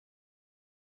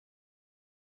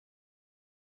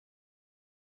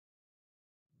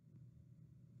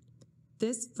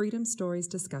This Freedom Stories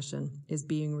discussion is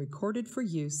being recorded for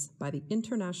use by the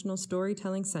International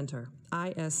Storytelling Center,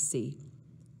 ISC.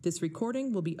 This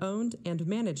recording will be owned and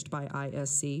managed by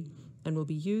ISC and will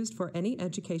be used for any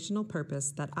educational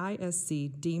purpose that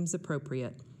ISC deems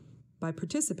appropriate. By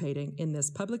participating in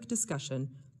this public discussion,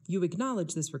 you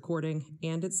acknowledge this recording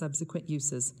and its subsequent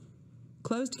uses.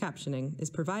 Closed captioning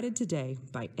is provided today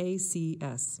by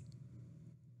ACS.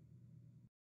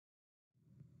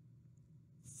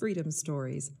 Freedom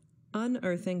Stories,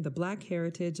 Unearthing the Black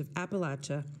Heritage of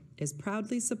Appalachia, is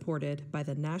proudly supported by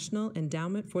the National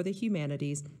Endowment for the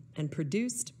Humanities and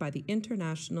produced by the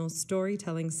International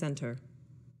Storytelling Center.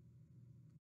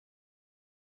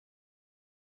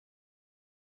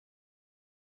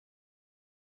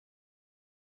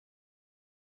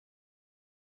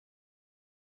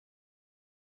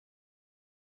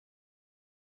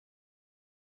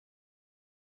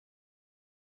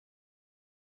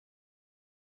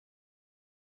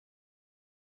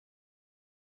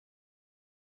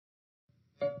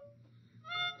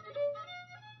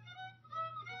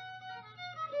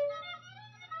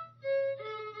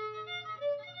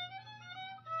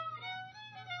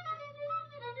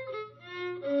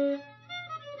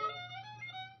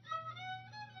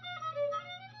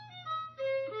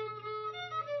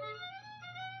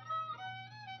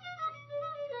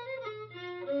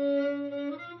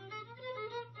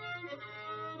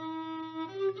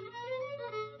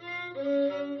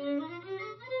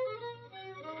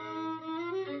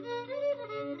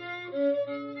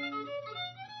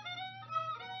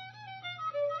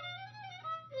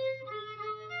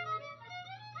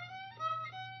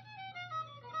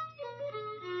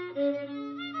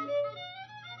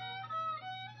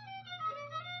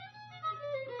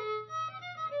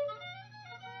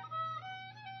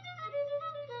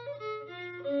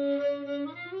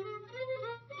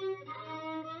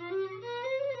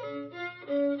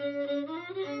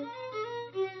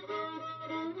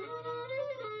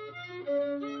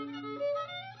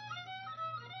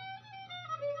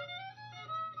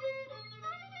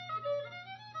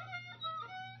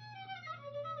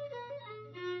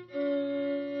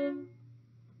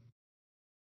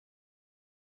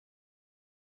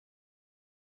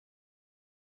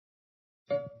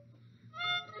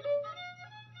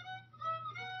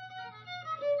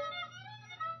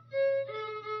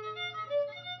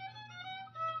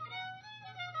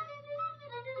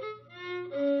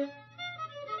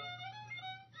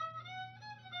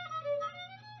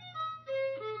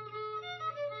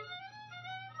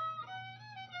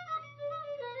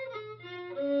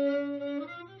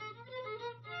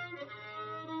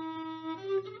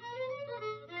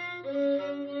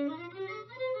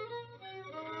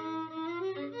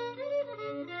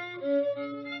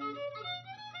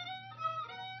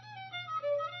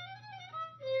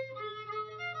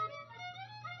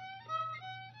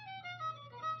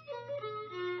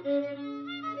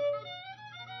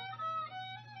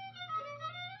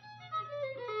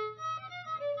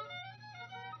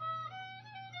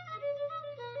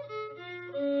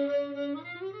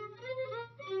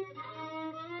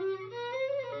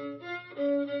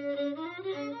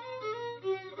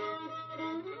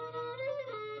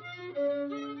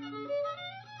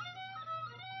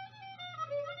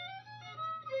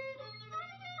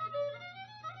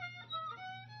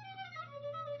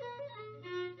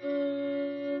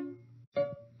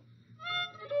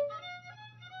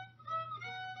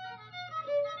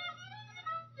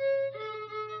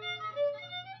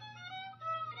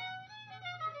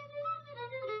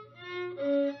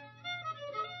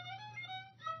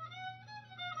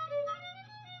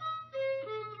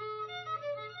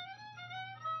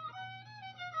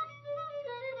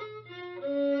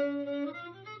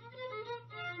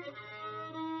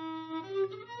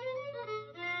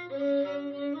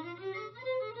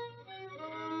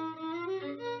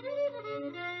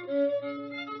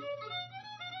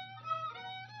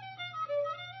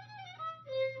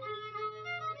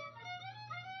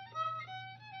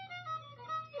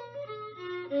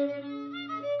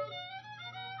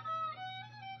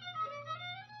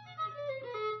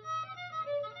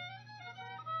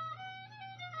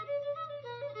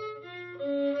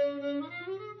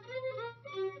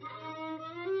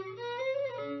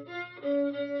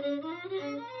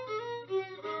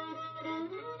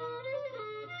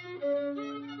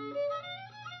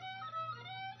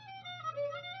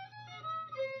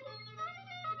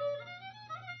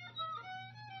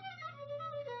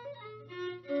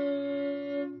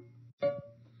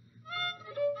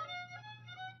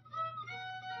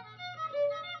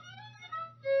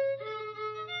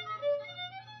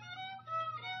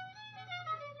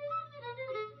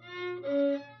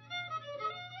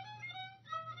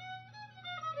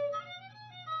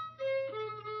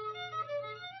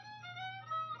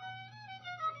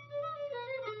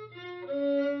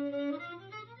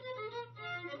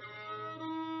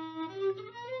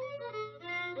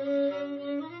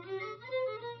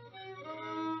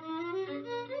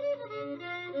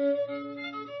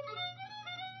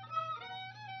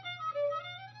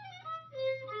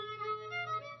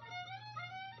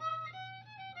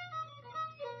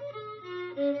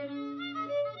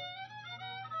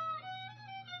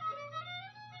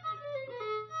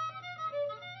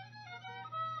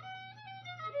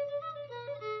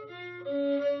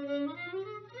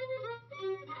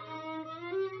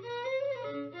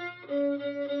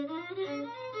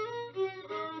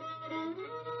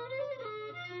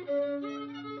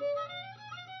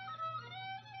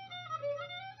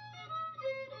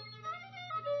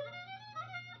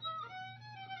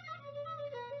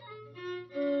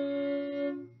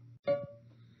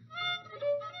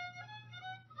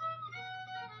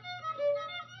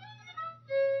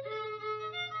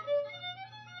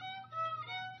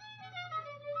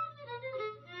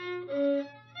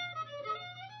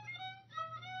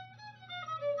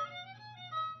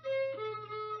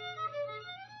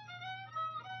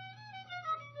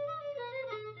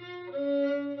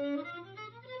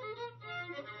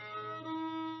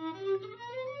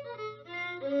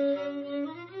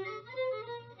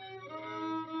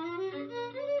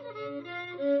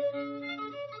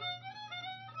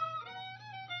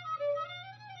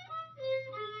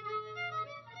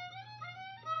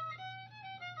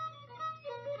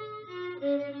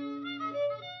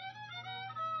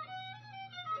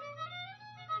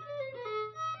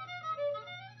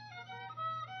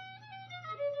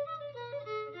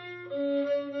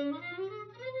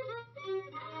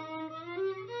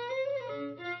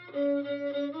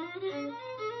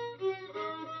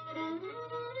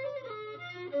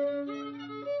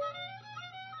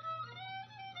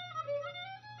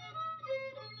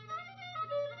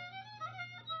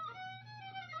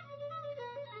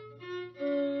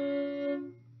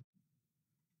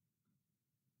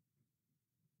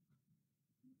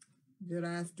 Good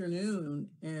afternoon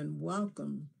and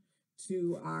welcome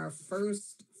to our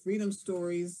first Freedom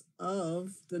Stories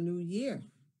of the new year.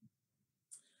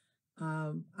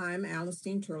 I'm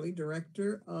Alicestyne Turley,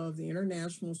 Director of the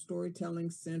International Storytelling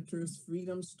Center's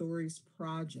Freedom Stories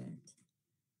Project.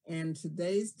 And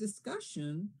today's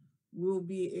discussion will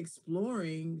be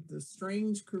exploring the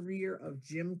strange career of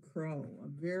Jim Crow, a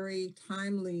very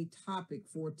timely topic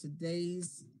for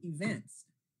today's events.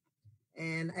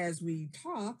 And as we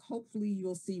talk, hopefully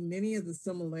you'll see many of the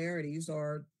similarities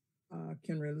or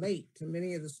can relate to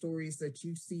many of the stories that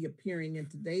you see appearing in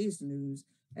today's news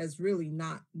as really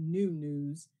not new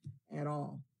news at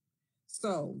all.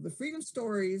 So the Freedom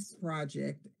Stories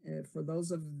Project, for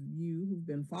those of you who've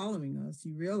been following us,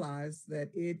 you realize that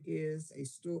it is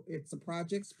it's a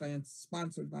project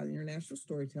sponsored by the International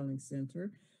Storytelling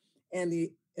Center, and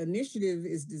the initiative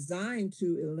is designed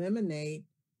to eliminate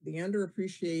the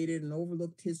underappreciated and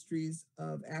overlooked histories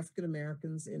of African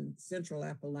Americans in Central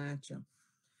Appalachia.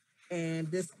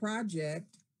 And this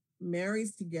project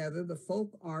marries together the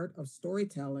folk art of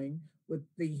storytelling with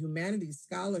the humanities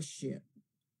scholarship.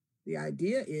 The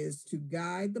idea is to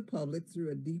guide the public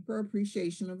through a deeper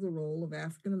appreciation of the role of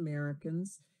African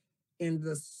Americans in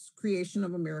the creation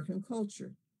of American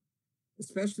culture,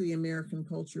 especially American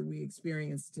culture we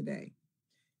experience today.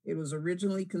 It was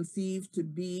originally conceived to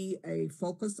be a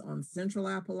focus on Central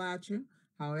Appalachia.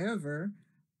 However,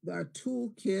 the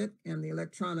toolkit and the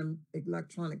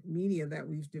electronic media that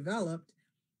we've developed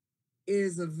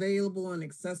is available and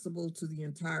accessible to the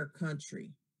entire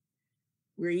country.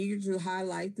 We're eager to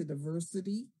highlight the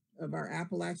diversity of our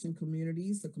Appalachian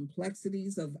communities, the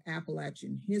complexities of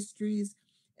Appalachian histories,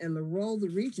 and the role the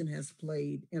region has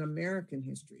played in American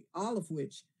history, all of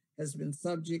which has been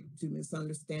subject to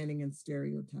misunderstanding and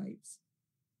stereotypes.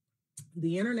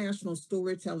 The International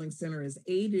Storytelling Center is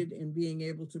aided in being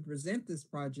able to present this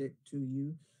project to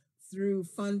you through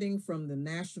funding from the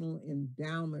National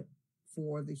Endowment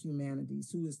for the Humanities,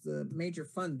 who is the major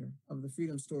funder of the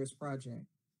Freedom Stories Project.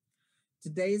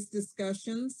 Today's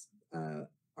discussions are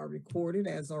recorded,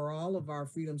 as are all of our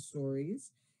Freedom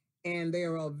Stories, and they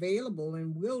are available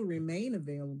and will remain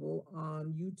available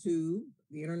on YouTube,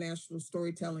 the International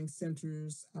Storytelling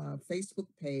Center's Facebook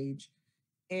page,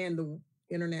 and the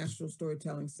International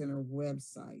Storytelling Center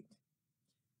website.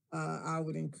 I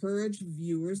would encourage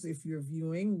viewers, if you're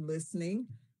viewing, listening,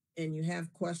 and you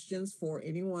have questions for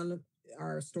anyone,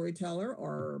 our storyteller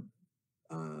or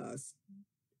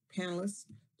panelists,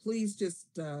 please just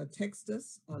text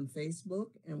us on Facebook,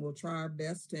 and we'll try our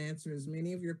best to answer as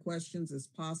many of your questions as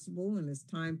possible and as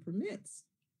time permits.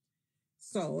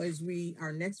 So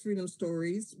our next Freedom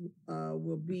Stories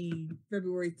will be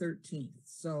February 13th.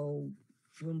 So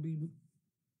we'll be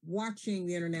watching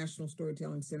the International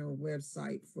Storytelling Center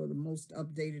website for the most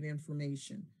updated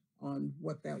information on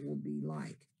what that will be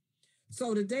like.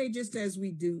 So today, just as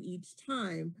we do each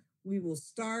time, we will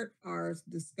start our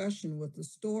discussion with a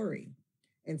story.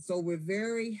 And so we're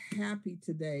very happy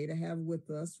today to have with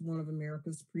us one of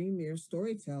America's premier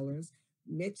storytellers,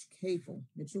 Mitch Capel,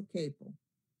 Mitchell Capel.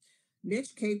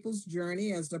 Mitch Capel's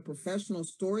journey as a professional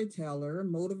storyteller,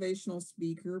 motivational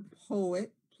speaker,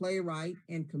 poet, playwright,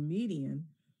 and comedian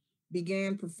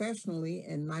began professionally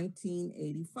in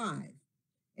 1985,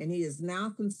 and he is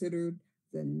now considered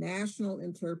the national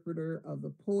interpreter of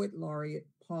the poet laureate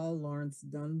Paul Laurence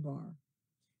Dunbar.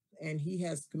 And he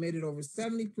has committed over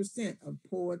 70% of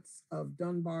poets of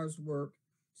Dunbar's work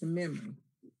to memory.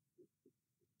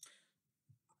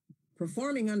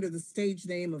 Performing under the stage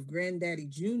name of Granddaddy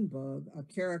Junebug, a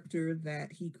character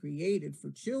that he created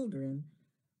for children,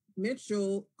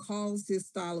 Mitchell calls his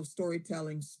style of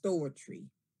storytelling stoetry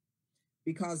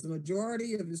because the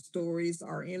majority of his stories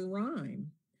are in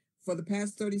rhyme. For the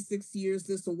past 36 years,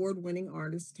 this award-winning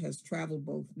artist has traveled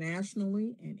both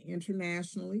nationally and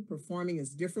internationally, performing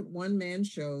his different one-man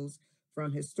shows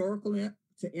from historical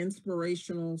to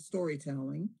inspirational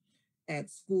storytelling at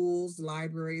schools,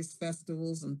 libraries,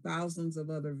 festivals, and thousands of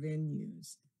other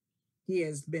venues. He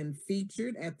has been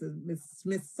featured at the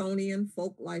Smithsonian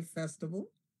Folklife Festival,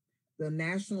 the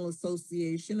National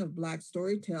Association of Black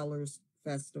Storytellers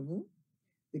Festival,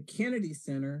 the Kennedy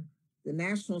Center, the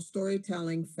National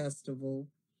Storytelling Festival,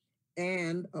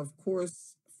 and of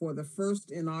course, for the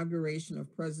first inauguration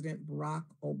of President Barack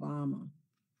Obama.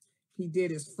 He did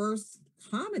his first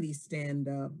comedy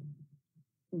stand-up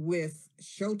with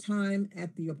Showtime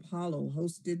at the Apollo,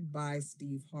 hosted by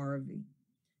Steve Harvey.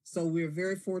 So we're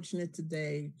very fortunate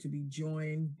today to be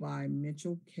joined by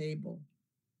Mitchell Capel.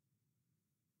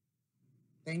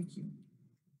 Thank you.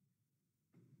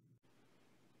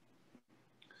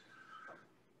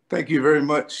 Thank you very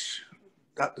much,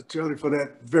 Dr. Turley, for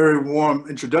that very warm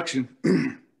introduction.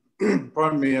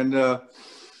 Pardon me. And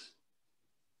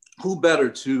who better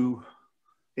to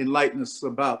enlighten us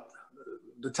about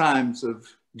the times of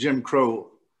Jim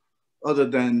Crow other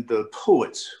than the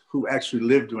poets who actually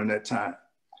lived during that time?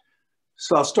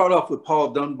 So I'll start off with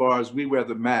Paul Dunbar's "We Wear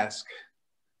the Mask,"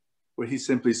 where he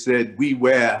simply said, "We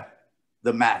wear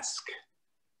the mask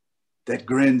that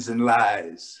grins and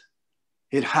lies.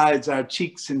 It hides our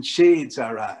cheeks and shades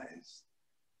our eyes.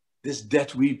 This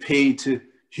debt we pay to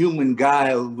human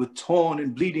guile with torn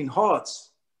and bleeding hearts.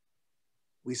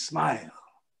 We smile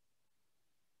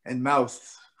and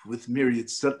mouth with myriad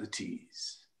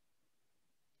subtleties.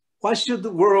 Why should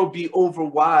the world be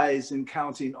overwise in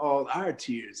counting all our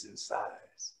tears and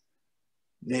sighs?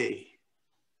 Nay,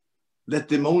 let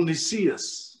them only see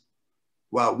us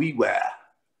while we wear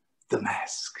the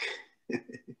mask."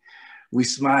 We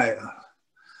smile.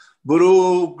 But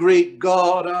oh, great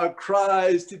God, our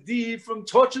cries to thee from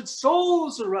tortured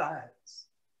souls arise.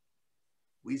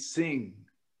 We sing,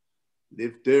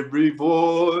 lift every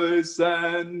voice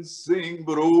and sing,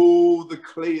 but oh, the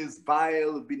clay is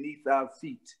vile beneath our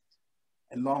feet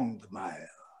and long the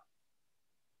mile.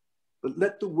 But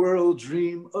let the world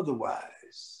dream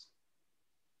otherwise.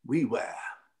 We wear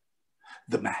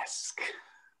the mask.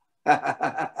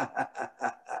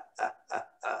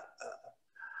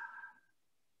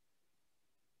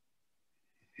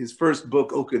 His first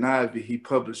book, Oak and Ivy, he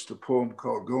published a poem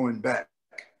called "Going Back,"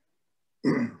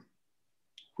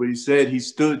 where he said he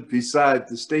stood beside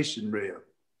the station rail,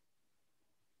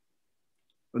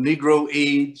 a Negro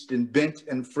aged and bent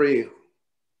and frail.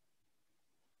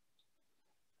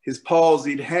 His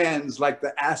palsied hands like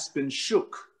the aspen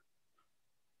shook.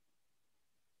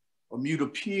 A mute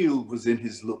appeal was in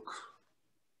his look.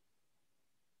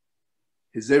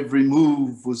 His every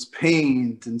move was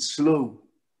pained and slow.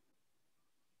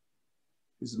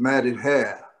 His matted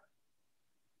hair,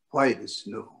 white as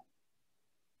snow.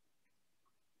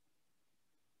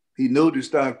 He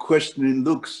noticed our questioning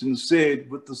looks and said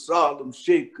with the solemn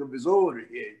shake of his older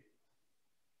head,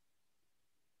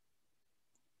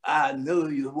 "I know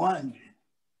you're wondering,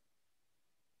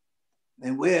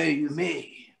 and where you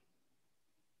may,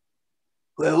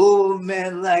 where old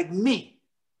men like me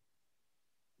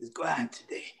is going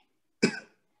today.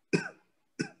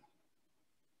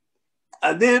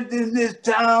 I lived in this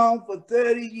town for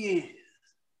 30 years.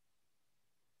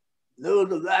 Know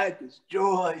the life is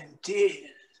joy and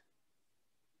tears.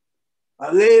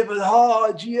 I labored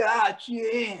hard year out, year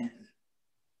in.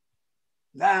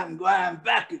 Now I'm going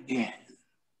back again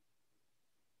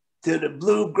to the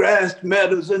bluegrass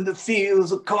meadows and the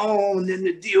fields of corn in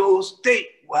the dear old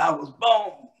state where I was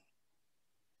born.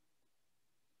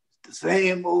 It's the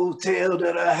same old tale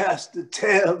that I has to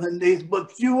tell, and there's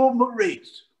but few of my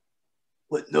race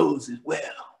what knows it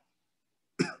well.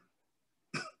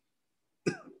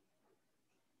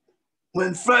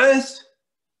 When first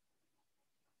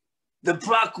the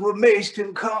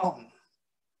proclamation come,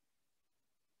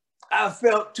 I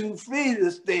felt too free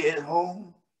to stay at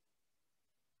home.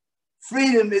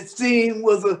 Freedom, it seemed,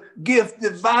 was a gift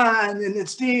divine, and it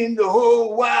seemed the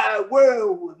whole wide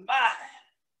world was mine.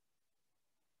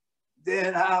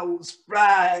 Then I was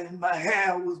spry and my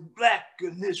hair was black,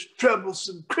 and this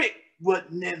troublesome crick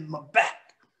wasn't in my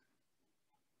back.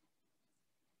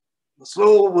 My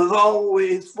soul was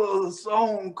always full of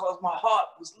song, cause my heart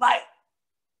was light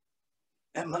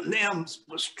and my limbs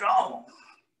were strong.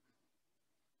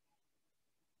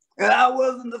 And I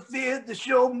wasn't afraid to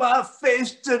show my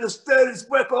face to the sturdiest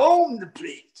worker on the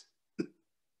place.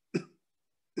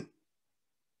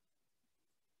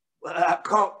 But I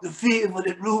caught the fever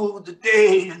that ruled the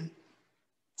day, and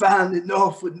finally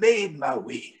northward made my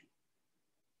way.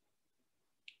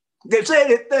 They said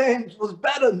that things was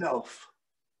better enough,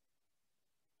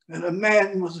 and a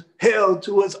man was held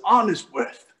to his honest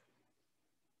worth.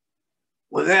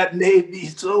 Well, that may be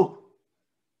so,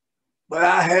 but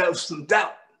I have some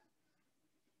doubt.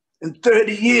 And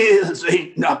 30 years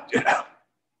ain't knocked it out.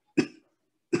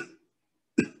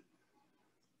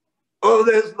 Oh,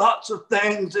 there's lots of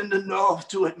things in the North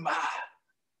to admire.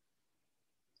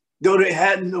 Though they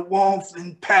hadn't the warmth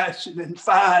and passion and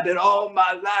fire that all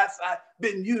my life I've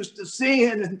been used to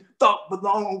seeing and thought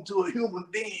belonged to a human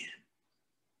being.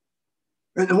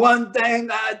 And the one thing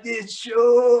I did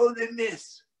surely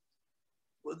miss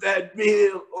was that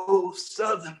real old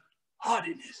Southern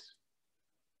heartiness.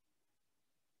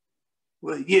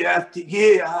 Well, year after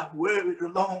year, I worried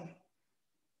alone,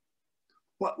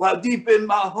 while deep in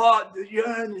my heart, the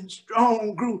yearning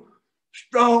strong grew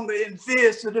stronger and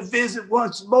fiercer to visit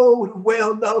once more the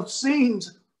well-loved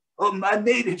scenes of my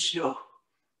native shore.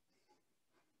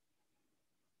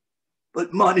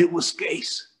 but money was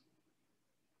scarce.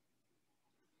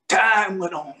 Time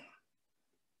went on.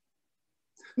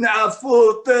 Now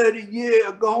full 30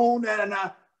 years gone, and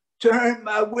I turned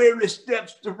my weary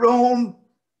steps to roam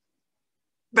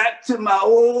back to my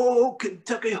old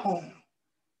Kentucky home,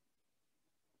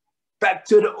 back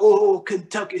to the old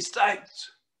Kentucky sights,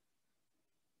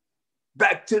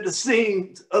 back to the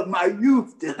scenes of my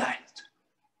youth delight,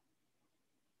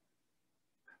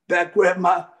 back where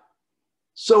my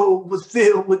soul was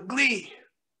filled with glee,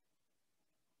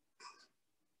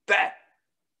 back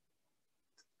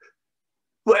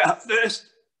where I first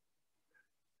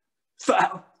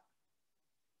found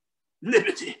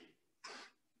liberty.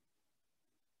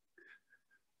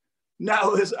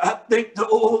 Now as I think the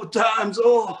old times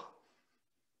o'er,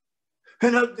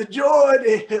 and of the joy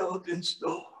they held in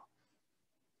store,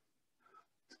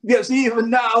 yes, even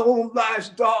now on life's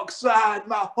dark side,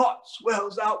 my heart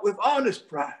swells out with honest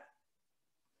pride.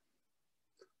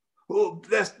 Oh,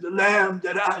 bless the land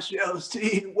that I shall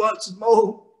see once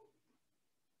more,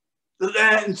 the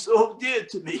land so dear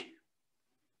to me.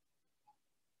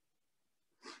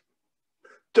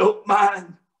 Don't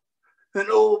mind an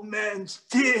old man's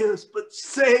tears, but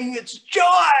say it's joy.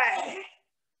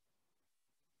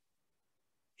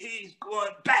 He's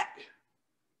going back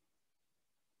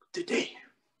today.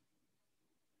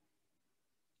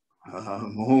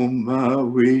 I'm on my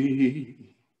way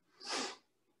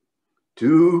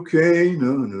to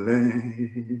Canaan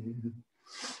land.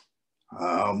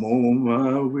 I'm on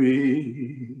my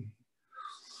way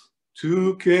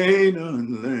to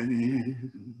Canaan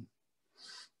land.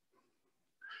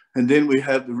 And then we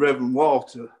have the Reverend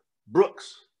Walter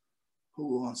Brooks,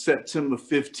 who on September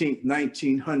 15th,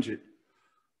 1900,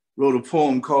 wrote a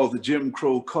poem called The Jim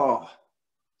Crow Car,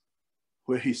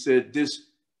 where he said, "This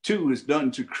too is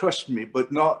done to crush me,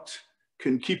 but naught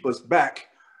can keep us back.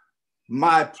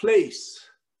 My place,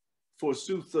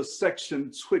 forsooth, a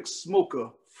section twixt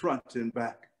smoker front and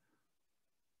back,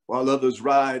 while others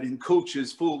ride in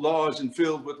coaches full large and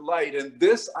filled with light. And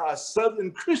this our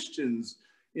Southern Christians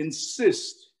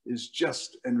insist is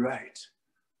just and right.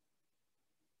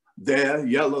 There,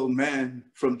 yellow man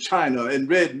from China and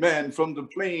red man from the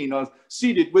plain are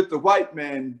seated with the white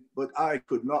man, but I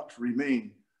could not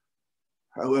remain.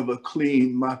 However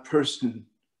clean my person,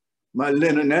 my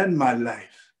linen and my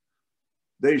life,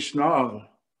 they snarl,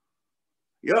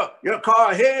 your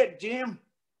car ahead, Jim.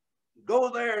 Go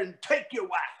there and take your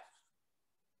wife."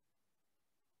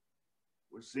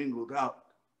 We're singled out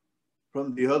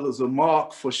from the others, a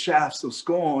mark for shafts of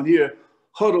scorn, here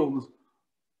huddled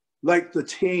like the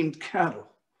tamed cattle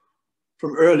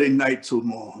from early night till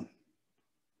morn.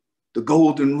 The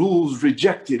golden rules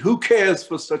rejected, who cares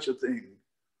for such a thing?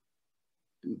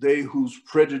 Do they whose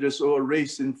prejudice or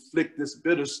race inflict this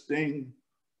bitter sting?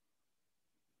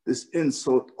 This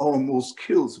insult almost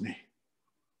kills me.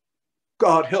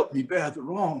 God help me bear the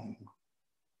wrong.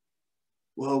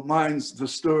 Well, mine's the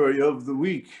story of the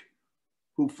weak,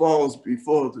 who falls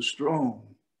before the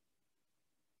strong,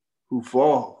 who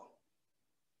fall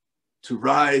to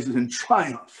rise in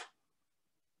triumph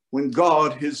when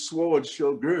God his sword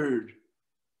shall gird,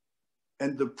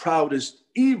 and the proudest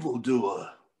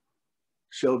evildoer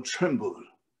shall tremble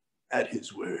at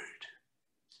his word.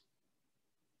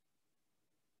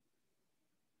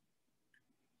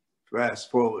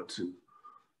 Fast forward to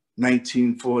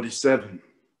 1947.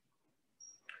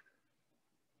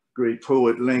 Great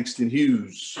poet Langston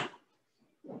Hughes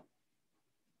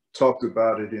talked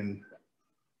about it in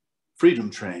Freedom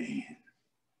Train.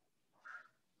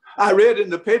 I read in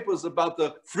the papers about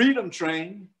the Freedom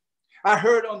Train. I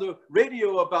heard on the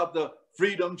radio about the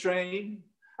Freedom Train.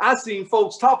 I seen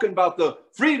folks talking about the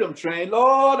Freedom Train.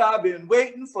 Lord, I've been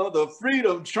waiting for the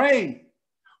Freedom Train.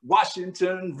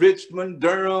 Washington, Richmond,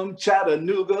 Durham,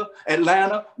 Chattanooga,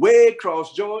 Atlanta, way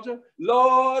across Georgia.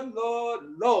 Lord, Lord,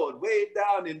 Lord, way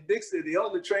down in Dixie, the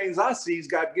only trains I see's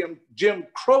got Jim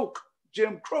Crow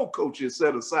coaches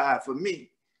set aside for me.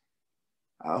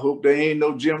 I hope there ain't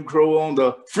no Jim Crow on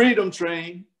the Freedom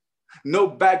Train, no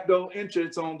backdoor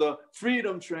entrance on the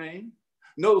Freedom Train,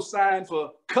 no sign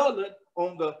for colored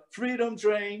on the Freedom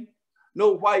Train, no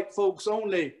white folks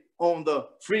only on the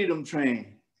Freedom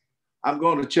Train. I'm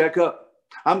going to check up.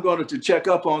 I'm going to check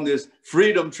up on this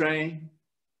Freedom Train.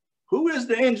 Who is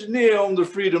the engineer on the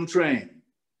Freedom Train?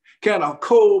 Can a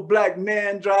cold black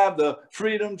man drive the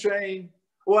Freedom Train?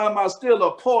 Or am I still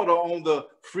a porter on the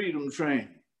Freedom Train?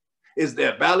 Is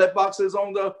there ballot boxes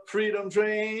on the Freedom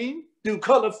Train? Do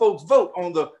colored folks vote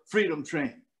on the Freedom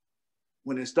Train?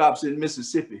 When it stops in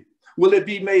Mississippi, will it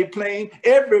be made plain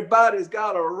everybody's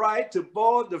got a right to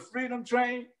board the Freedom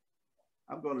Train?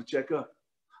 I'm going to check up.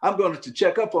 I'm going to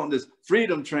check up on this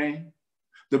freedom train.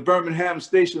 The Birmingham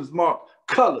stations marked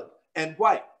colored and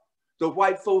white. The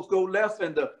white folks go left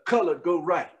and the colored go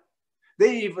right.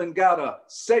 They even got a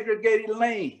segregated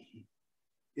lane.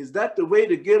 Is that the way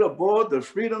to get aboard the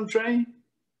freedom train?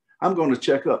 I'm going to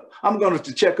check up. I'm going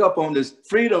to check up on this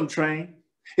freedom train.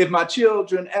 If my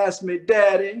children ask me,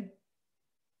 Daddy,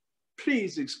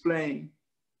 please explain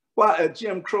why a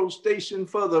Jim Crow station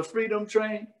for the freedom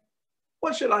train?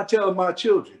 What should I tell my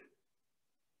children?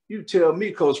 You tell me,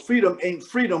 because freedom ain't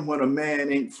freedom when a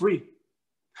man ain't free.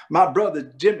 My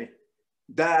brother Jimmy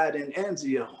died in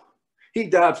Anzio. He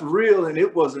died for real and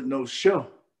it wasn't no show.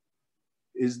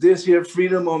 Is this here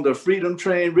freedom on the freedom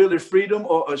train really freedom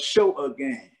or a show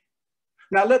again?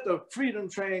 Now let the freedom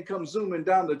train come zooming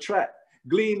down the track,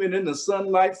 gleaming in the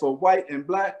sunlight for white and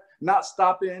black, not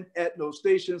stopping at no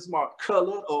stations marked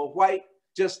colored or white,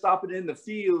 just stopping in the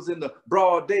fields in the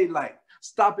broad daylight,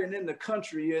 stopping in the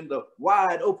country in the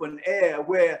wide open air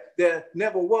where there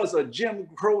never was a Jim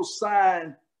Crow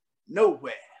sign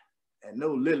nowhere. And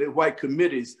no lily white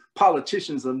committees,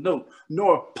 politicians of note,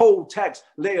 nor poll tax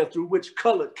layer through which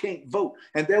colored can't vote.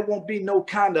 And there won't be no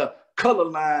kind of color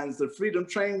lines. The freedom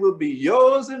train will be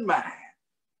yours and mine.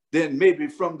 Then maybe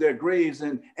from their graves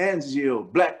in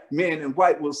Anzio, black men and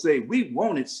white will say, we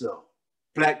want it so.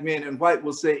 Black men and white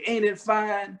will say, ain't it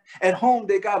fine? At home,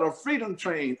 they got a freedom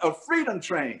train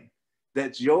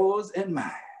that's yours and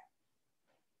mine.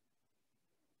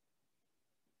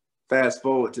 Fast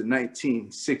forward to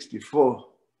 1964,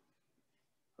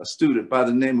 a student by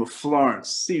the name of Florence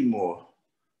Seymour,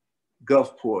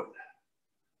 Gulfport,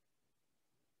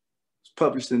 was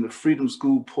published in the Freedom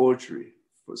School Poetry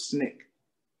for SNCC.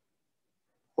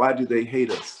 Why do they hate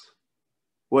us?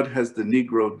 What has the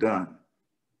Negro done?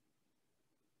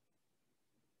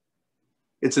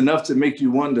 It's enough to make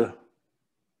you wonder.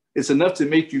 It's enough to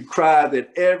make you cry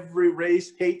that every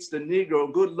race hates the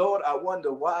Negro. Good Lord, I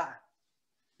wonder why.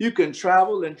 You can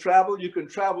travel and travel. You can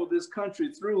travel this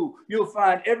country through. You'll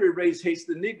find every race hates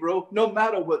the Negro, no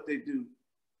matter what they do.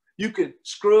 You can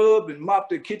scrub and mop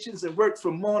their kitchens and work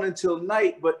from morning till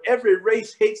night, but every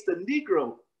race hates the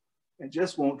Negro and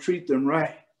just won't treat them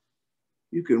right.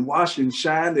 You can wash and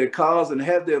shine their cars and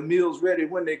have their meals ready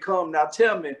when they come. Now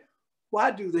tell me,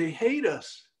 why do they hate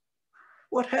us?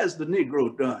 What has the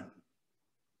Negro done?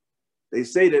 They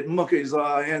say that monkeys are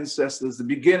our ancestors, the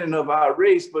beginning of our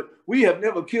race, but we have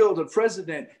never killed a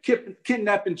president.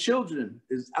 Kidnapping children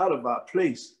is out of our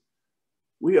place.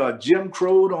 We are Jim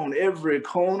Crowed on every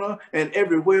corner and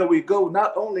everywhere we go,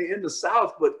 not only in the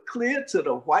South, but clear to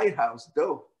the White House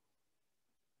door.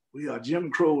 We are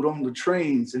Jim Crowed on the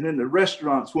trains and in the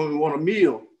restaurants when we want a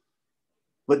meal,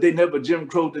 but they never Jim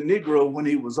Crowed the Negro when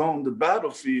he was on the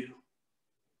battlefield.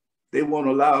 They won't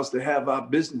allow us to have our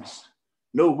business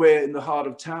nowhere in the heart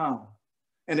of town.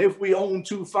 And if we own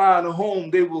too fine a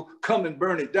home, they will come and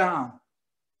burn it down.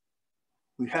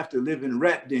 We have to live in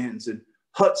rat dens and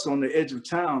huts on the edge of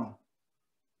town.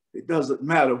 It doesn't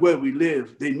matter where we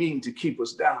live, they mean to keep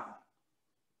us down.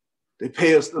 They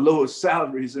pay us the lowest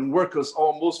salaries and work us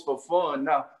almost for fun.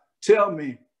 Now tell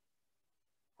me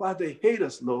why they hate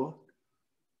us, Lord.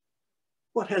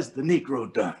 What has the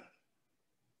Negro done?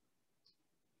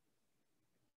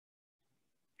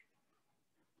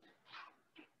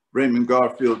 Raymond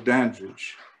Garfield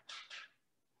Dandridge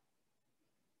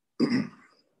was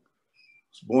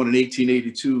born in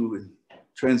 1882 and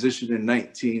transitioned in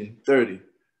 1930.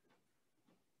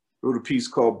 Wrote a piece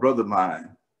called Brother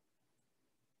Mine,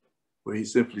 where he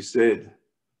simply said,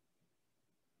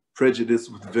 prejudice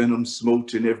with venom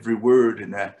smote in every word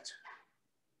and act.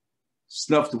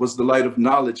 Snuffed was the light of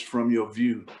knowledge from your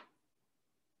view.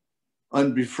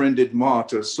 Unbefriended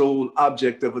martyr, sole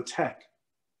object of attack.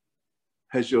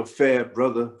 Has your fair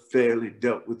brother fairly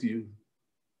dealt with you,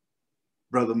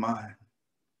 brother mine?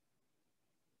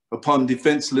 Upon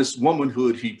defenseless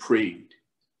womanhood he preyed,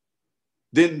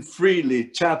 then freely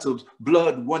chatteled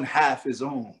blood one half his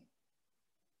own.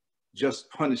 Just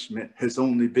punishment has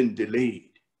only been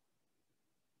delayed.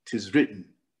 'Tis written,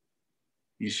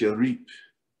 ye shall reap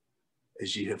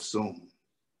as ye have sown,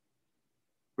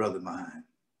 brother mine.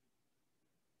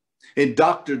 In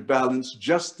doctored balance,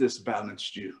 justice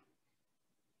balanced you.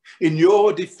 In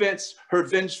your defense, her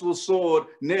vengeful sword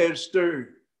ne'er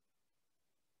stirred.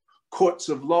 Courts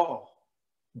of law,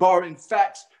 barring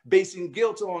facts, basing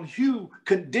guilt on hue,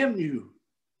 condemn you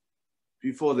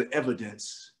before the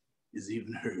evidence is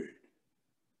even heard.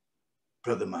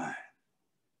 Brother mine,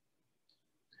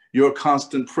 your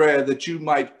constant prayer that you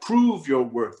might prove your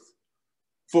worth,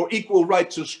 for equal right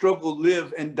to struggle,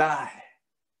 live, and die.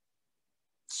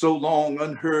 So long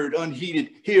unheard,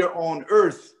 unheeded here on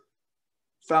earth,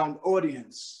 found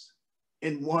audience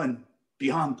in one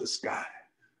beyond the sky.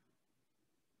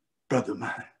 Brother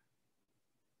mine,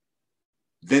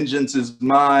 vengeance is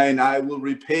mine, I will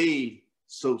repay,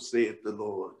 so saith the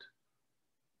Lord.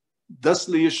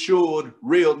 Thusly assured,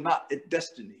 rail not at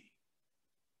destiny.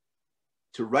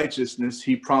 To righteousness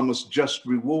he promised just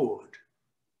reward,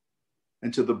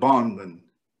 and to the bondman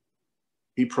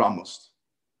he promised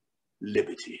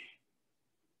liberty.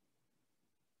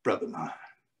 Brother mine.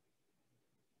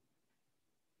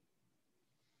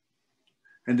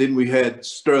 And then we had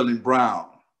Sterling Brown,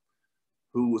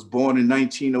 who was born in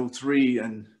 1903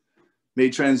 and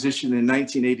made transition in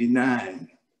 1989,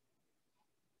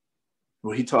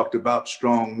 where he talked about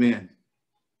strong men.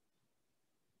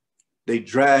 They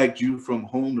dragged you from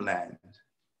homeland.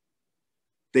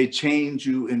 They chained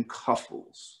you in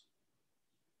coffles.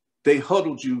 They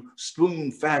huddled you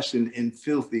spoon-fashioned in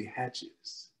filthy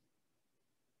hatches.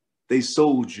 They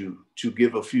sold you to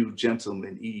give a few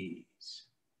gentlemen ease.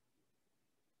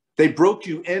 They broke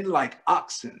you in like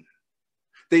oxen.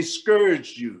 They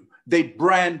scourged you. They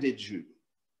branded you.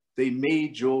 They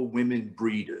made your women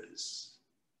breeders.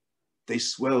 They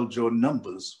swelled your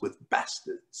numbers with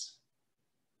bastards.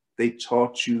 They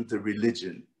taught you the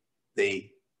religion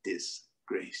they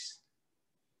disgraced.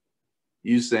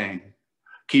 You sang,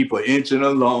 keep a inching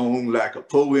along like a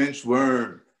 4-inch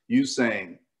worm. You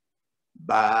sang,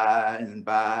 by and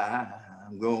by,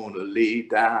 I'm gonna lay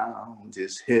down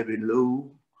this heavy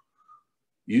load.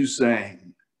 You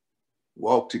sang,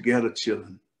 walk together,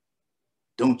 children.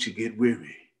 Don't you get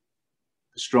weary.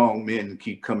 The strong men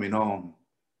keep coming on.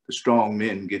 The strong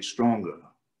men get stronger.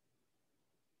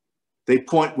 They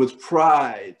point with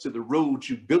pride to the road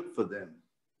you built for them.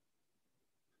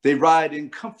 They ride in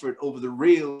comfort over the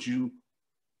rails you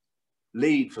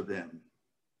laid for them.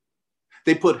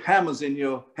 They put hammers in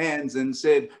your hands and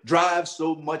said, drive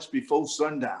so much before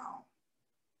sundown.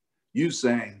 You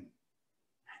sang,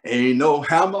 ain't no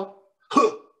hammer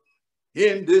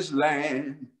in this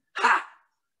land. Ha!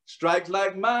 Strike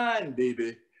like mine,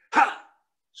 baby. Ha!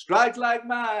 Strike like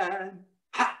mine.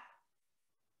 Ha!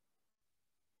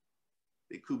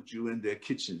 They cooped you in their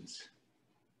kitchens.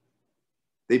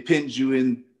 They pinned you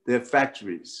in their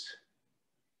factories.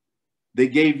 They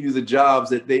gave you the jobs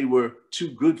that they were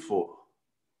too good for.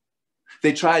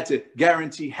 They tried to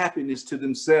guarantee happiness to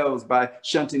themselves by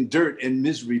shunting dirt and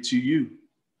misery to you.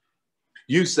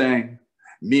 You sang,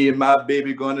 me and my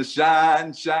baby gonna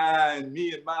shine, shine.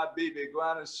 Me and my baby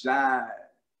gonna shine.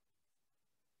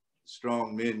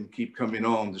 Strong men keep coming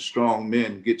on. The strong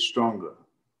men get stronger.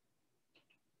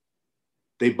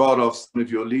 They bought off some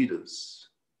of your leaders.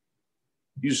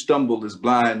 You stumbled as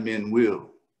blind men will.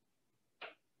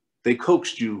 They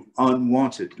coaxed you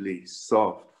unwantedly,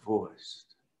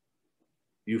 soft-voiced.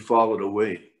 You followed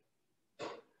away,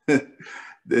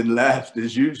 then laughed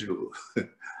as usual.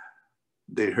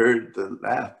 They heard the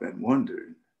laugh and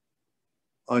wondered,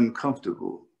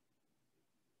 uncomfortable,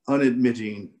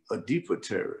 unadmitting a deeper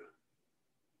terror.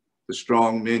 The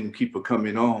strong men keep a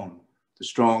coming on, the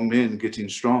strong men getting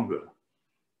stronger.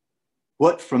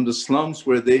 What from the slums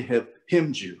where they have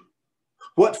hemmed you?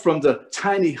 What from the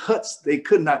tiny huts they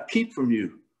could not keep from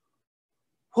you?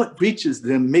 What reaches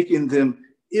them, making them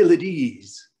ill at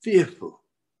ease, fearful?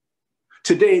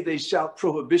 Today they shout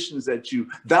prohibitions at you.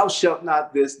 Thou shalt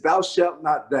not this, thou shalt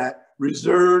not that,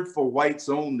 reserved for whites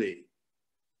only.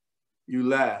 You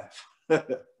laugh.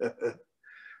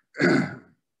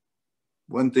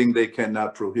 One thing they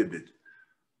cannot prohibit.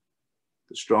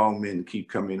 The strong men keep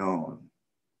coming on.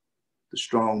 The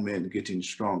strong men getting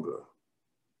stronger.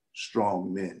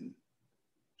 Strong men,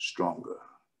 stronger.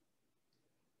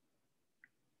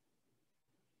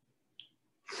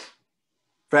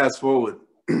 Fast forward,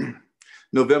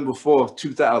 November 4th,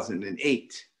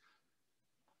 2008,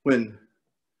 when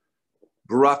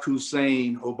Barack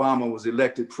Hussein Obama was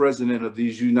elected president of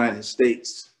these United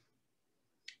States.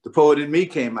 The poet in me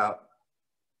came out,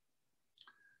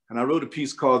 and I wrote a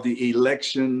piece called The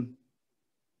Election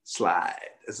Slide,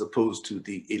 as opposed to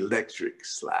the electric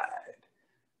slide.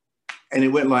 And it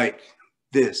went like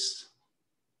this.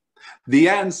 The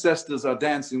ancestors are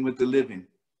dancing with the living.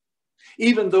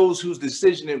 Even those whose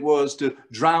decision it was to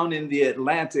drown in the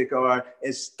Atlantic are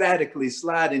ecstatically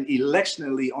sliding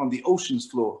electionally on the ocean's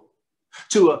floor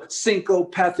to a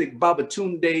syncopathic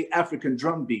Babatunde African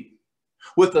drumbeat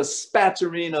with a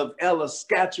spattering of Ella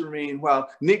scattering while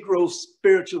Negro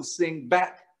spirituals sing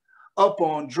back. Up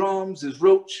on drums is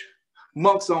Roach,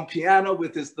 Monks on piano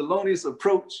with his Thelonious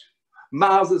approach,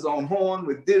 Miles is on horn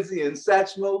with Dizzy and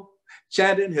Satchmo,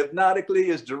 chanting hypnotically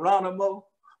is Geronimo,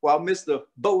 while Mr.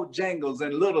 Bojangles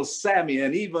and little Sammy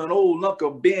and even old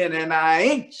Uncle Ben and I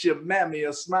ain't your mammy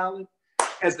are smiling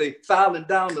as they filing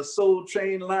down the Soul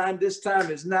Train line. This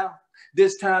time is now,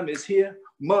 this time is here.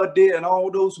 Mud Deer and all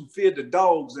those who fear the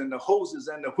dogs and the hoses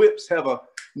and the whips have a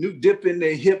new dip in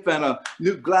their hip and a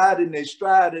new glide in their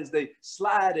stride as they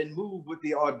slide and move with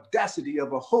the audacity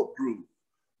of a hope groove,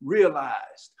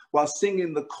 realized while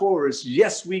singing the chorus,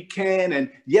 yes we can and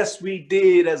yes we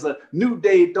did, as a new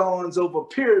day dawns over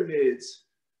pyramids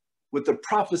with the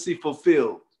prophecy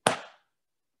fulfilled.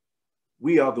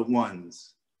 We are the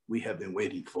ones we have been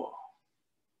waiting for.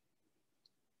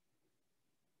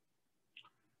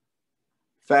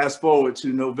 Fast forward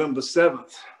to November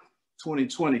 7th,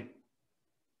 2020, a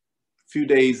few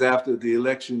days after the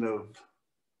election of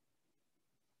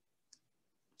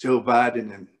Joe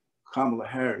Biden and Kamala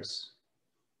Harris.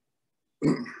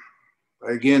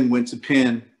 I again went to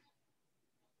pen,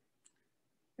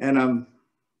 and I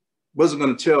wasn't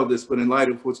going to tell this, but in light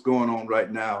of what's going on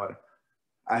right now,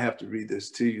 I have to read this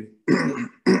to you.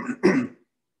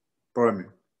 Pardon me.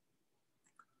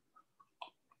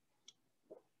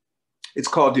 It's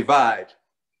called Divide.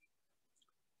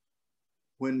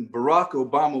 When Barack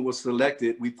Obama was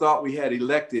selected, we thought we had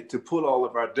elected to put all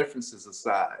of our differences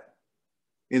aside.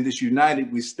 In this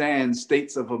united we stand,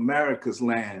 states of America's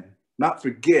land, not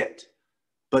forget,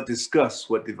 but discuss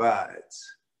what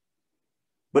divides.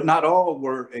 But not all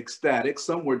were ecstatic.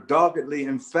 Some were doggedly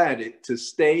emphatic to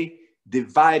stay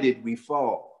divided we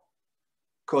fall.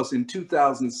 Because in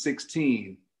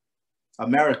 2016,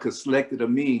 America selected a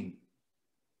mean,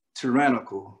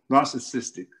 tyrannical,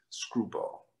 narcissistic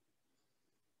screwball.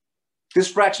 This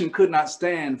fraction could not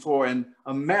stand for an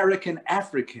American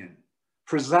African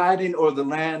presiding o'er the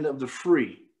land of the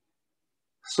free.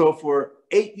 So for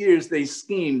 8 years, they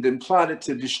schemed and plotted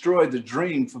to destroy the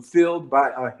dream fulfilled by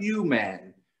a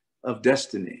human of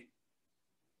destiny.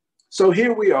 So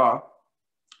here we are,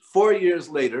 4 years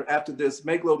later, after this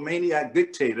megalomaniac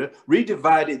dictator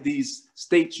redivided these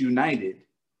states united.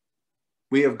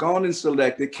 We have gone and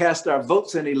selected, cast our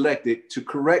votes and elected to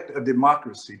correct a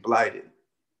democracy blighted.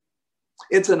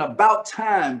 It's an about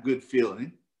time good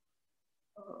feeling.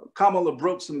 Kamala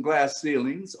broke some glass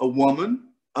ceilings, a woman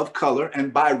of color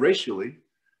and biracially.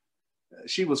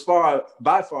 She was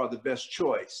by far the best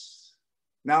choice.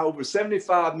 Now over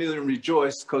 75 million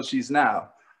rejoice because she's now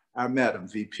our Madam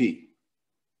VP.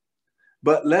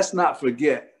 But let's not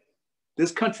forget,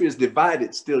 this country is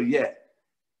divided still yet.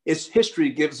 Its history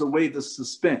gives away the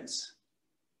suspense.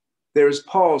 There is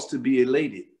pause to be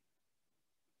elated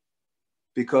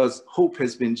because hope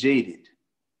has been jaded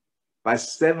by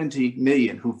 70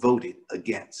 million who voted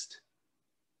against.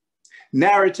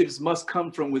 Narratives must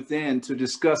come from within to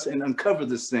discuss and uncover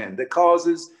the sin that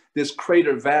causes this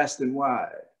crater vast and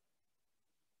wide.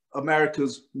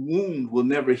 America's wound will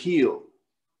never heal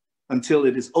until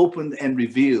it is opened and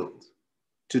revealed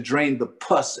to drain the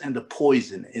pus and the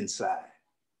poison inside.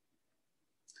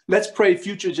 Let's pray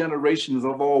future generations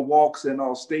of all walks and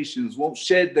all stations won't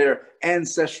shed their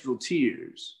ancestral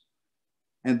tears.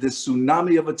 And this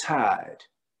tsunami of a tide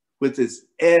with its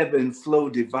ebb and flow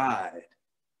divide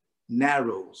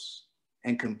narrows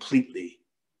and completely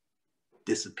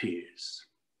disappears.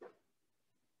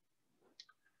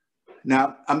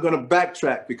 Now, I'm going to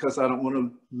backtrack because I don't want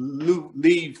to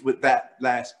leave with that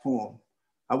last poem.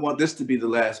 I want this to be the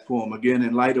last poem, again,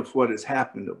 in light of what has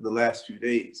happened over the last few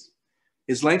days.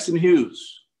 It's Langston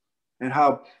Hughes and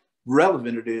how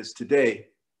relevant it is today.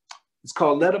 It's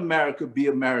called Let America Be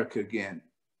America Again.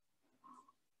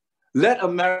 Let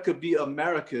America be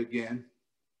America again.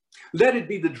 Let it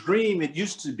be the dream it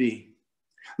used to be.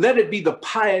 Let it be the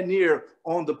pioneer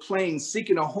on the plains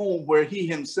seeking a home where he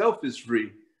himself is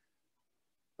free.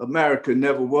 America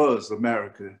never was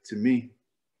America to me.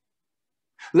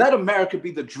 Let America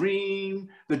be the dream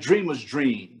the dreamers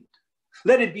dreamed.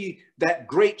 Let it be that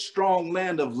great strong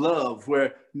land of love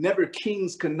where never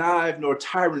kings connive nor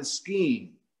tyrants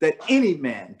scheme, that any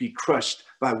man be crushed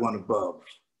by one above.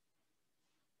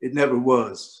 It never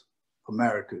was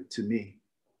America to me.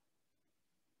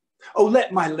 Oh,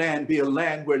 let my land be a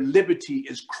land where liberty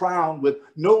is crowned with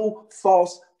no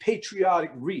false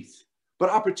patriotic wreath,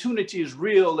 but opportunity is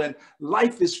real and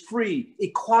life is free.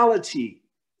 Equality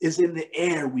is in the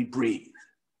air we breathe.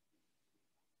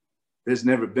 There's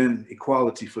never been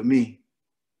equality for me,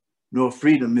 nor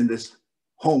freedom in this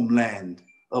homeland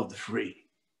of the free.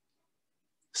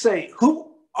 Say,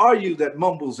 who are you that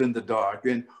mumbles in the dark?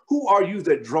 And who are you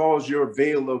that draws your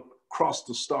veil across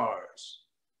the stars?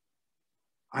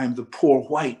 I am the poor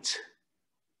white,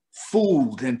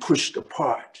 fooled and pushed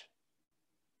apart.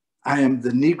 I am the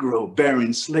Negro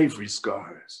bearing slavery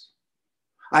scars.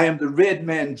 I am the red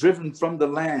man driven from the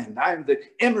land. I am the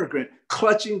immigrant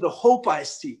clutching the hope I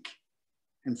seek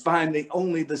and finding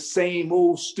only the same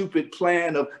old stupid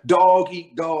plan of dog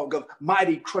eat dog, of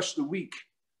mighty crush the weak.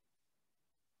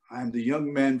 I am the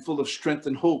young man full of strength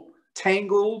and hope,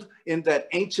 tangled in that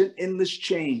ancient endless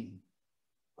chain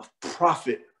of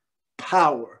profit,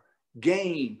 power,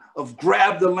 gain, of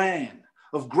grab the land,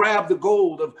 of grab the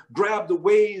gold, of grab the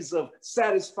ways of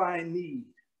satisfying need,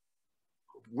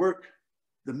 of work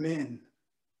the men,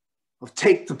 of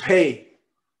take the pay,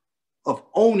 of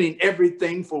owning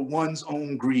everything for one's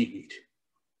own greed.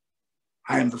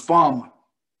 I am the farmer,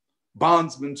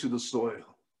 bondsman to the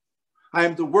soil. I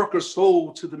am the worker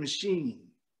sold to the machine.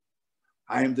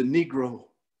 I am the Negro,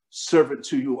 servant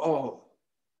to you all.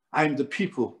 I am the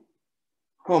people,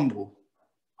 humble,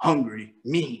 hungry,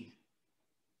 mean.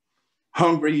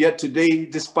 Hungry yet today,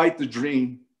 despite the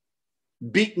dream.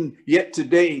 Beaten yet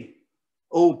today,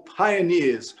 oh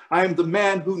pioneers. I am the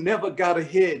man who never got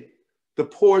ahead, the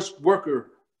poorest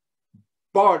worker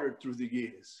bartered through the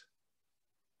years.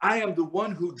 I am the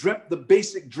one who dreamt the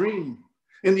basic dream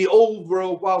in the old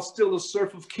world while still a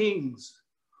serf of kings,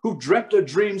 who dreamt a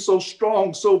dream so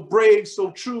strong, so brave,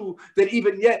 so true, that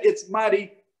even yet its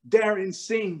mighty daring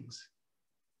sings.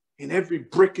 In every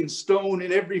brick and stone,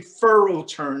 in every furrow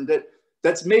turn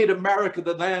that's made America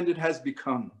the land it has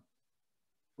become.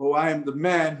 Oh, I am the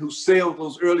man who sailed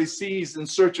those early seas in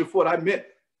search of what I meant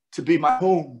to be my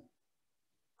home.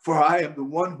 For I am the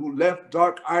one who left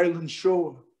dark Ireland's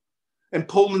shore and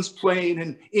Poland's plain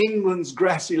and England's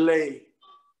grassy lay.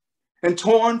 And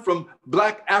torn from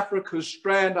Black Africa's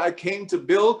strand, I came to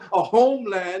build a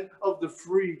homeland of the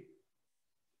free.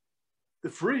 The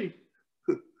free?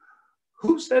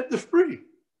 Who said the free?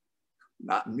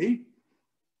 Not me.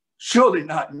 Surely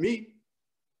not me.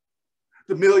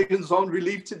 The millions on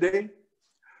relief today,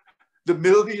 the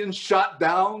millions shot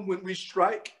down when we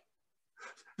strike,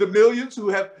 the millions who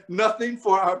have nothing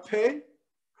for our pay,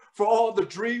 for all the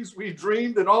dreams we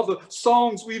dreamed and all the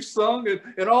songs we've sung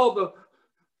and all the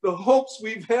hopes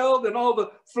we've held and all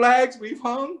the flags we've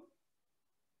hung.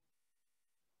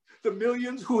 The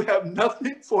millions who have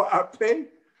nothing for our pay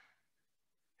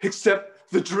except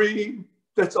the dream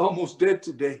that's almost dead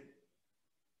today.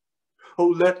 Oh,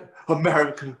 let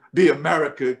America be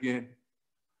America again.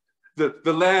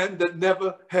 The land that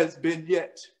never has been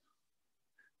yet,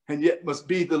 and yet must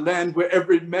be the land where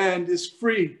every man is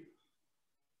free.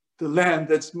 The land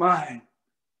that's mine,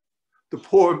 the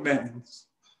poor man's,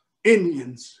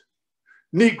 Indians,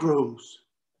 Negroes,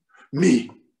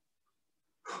 me,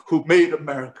 who made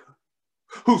America,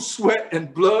 whose sweat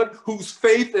and blood, whose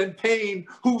faith and pain,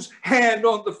 whose hand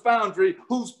on the foundry,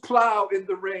 whose plow in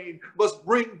the rain, must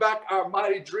bring back our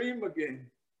mighty dream again.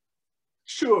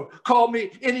 Sure, call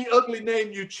me any ugly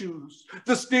name you choose.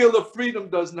 The steel of freedom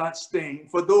does not stain.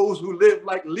 For those who live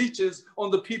like leeches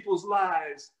on the people's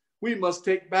lives, we must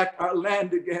take back our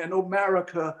land again.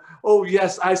 America, oh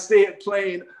yes, I say it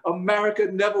plain. America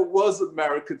never was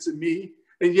America to me.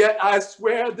 And yet I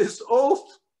swear this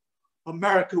oath,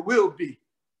 America will be.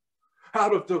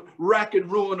 Out of the rack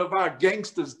and ruin of our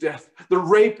gangsters' death, the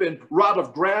rape and rot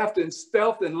of graft and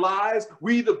stealth and lies,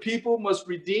 we the people must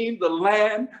redeem the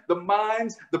land, the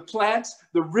mines, the plants,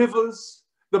 the rivers,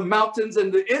 the mountains,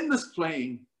 and the endless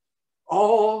plain,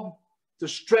 all the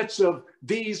stretch of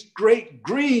these great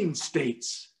green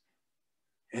states,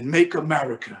 and make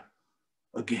America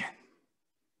again.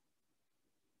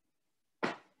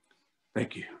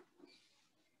 Thank you.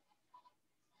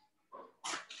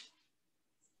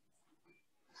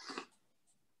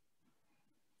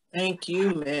 Thank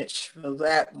you, Mitch, for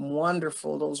that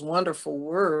those wonderful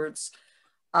words.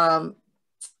 I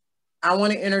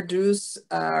want to introduce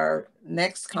our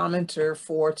next commenter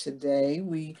for today.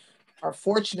 We are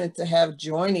fortunate to have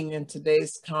joining in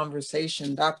today's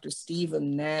conversation, Dr.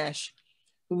 Stephen Nash,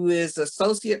 who is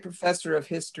Associate Professor of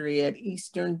History at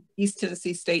East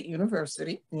Tennessee State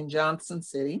University in Johnson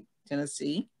City,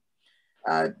 Tennessee.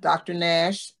 Dr.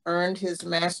 Nash earned his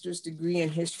master's degree in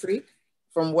history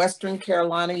from Western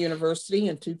Carolina University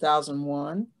in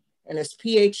 2001 and his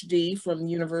PhD from the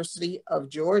University of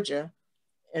Georgia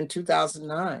in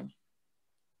 2009.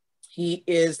 He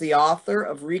is the author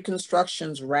of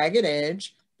Reconstruction's Ragged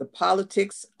Edge, The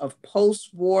Politics of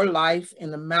Post-War Life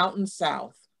in the Mountain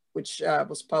South, which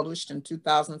was published in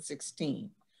 2016,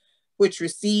 which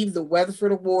received the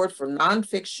Weatherford Award for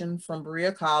Nonfiction from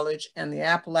Berea College and the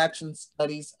Appalachian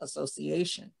Studies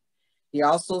Association. He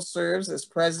also serves as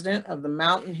president of the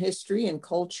Mountain History and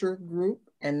Culture Group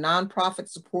and nonprofit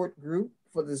support group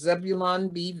for the Zebulon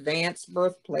B. Vance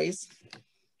Birthplace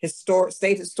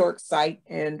State Historic Site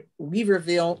in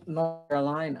Weaverville, North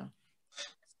Carolina.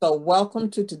 So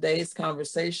welcome to today's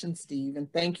conversation, Steve,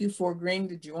 and thank you for agreeing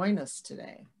to join us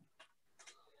today.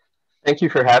 Thank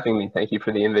you for having me. Thank you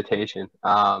for the invitation.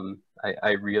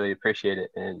 I really appreciate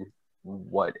it, and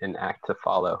what an act to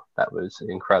follow. That was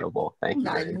incredible. Thank you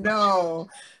very much. I know.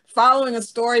 Following a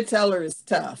storyteller is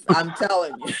tough. I'm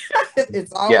telling you.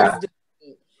 It's always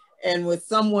difficult. And with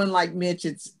someone like Mitch,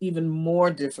 it's even more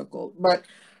difficult. But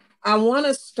I want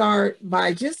to start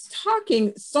by just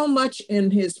talking so much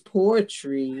in his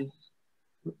poetry.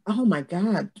 Oh my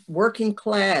God, working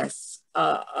class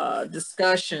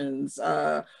discussions,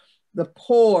 the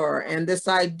poor, and this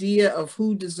idea of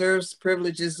who deserves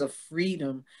privileges of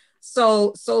freedom.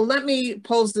 So let me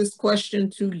pose this question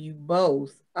to you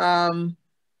both.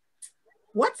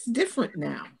 What's different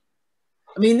now?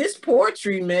 I mean, this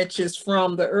poetry, Mitch, is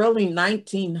from the early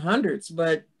 1900s,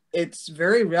 but it's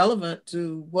very relevant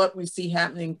to what we see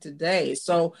happening today.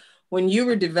 So when you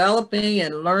were developing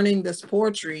and learning this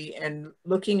poetry and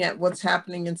looking at what's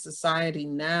happening in society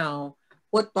now,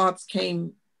 what thoughts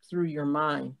came through your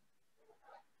mind?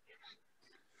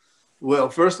 Well,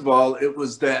 first of all, it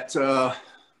was that,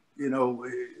 you know,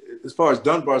 as far as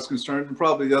Dunbar is concerned, and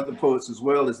probably the other poets as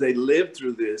well, as they lived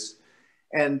through this,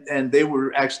 and they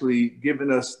were actually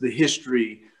giving us the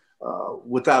history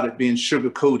without it being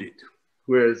sugar-coated,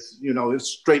 whereas, you know, it's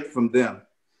straight from them.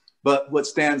 But what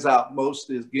stands out most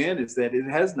is, again, is that it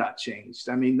has not changed.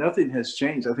 I mean, nothing has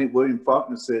changed. I think William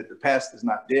Faulkner said the past is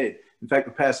not dead. In fact,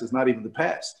 the past is not even the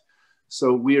past.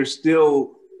 So we are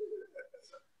still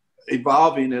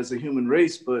evolving as a human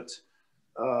race, but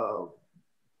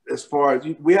as far as,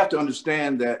 we have to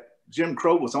understand that Jim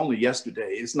Crow was only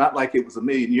yesterday. It's not like it was a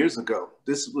million years ago.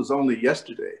 This was only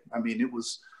yesterday. I mean, it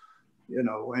was, you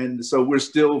know, and so we're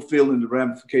still feeling the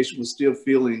ramification. We're still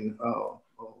feeling,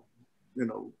 you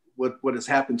know, what has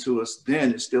happened to us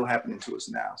then is still happening to us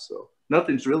now. So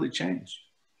nothing's really changed.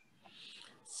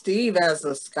 Steve, as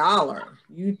a scholar,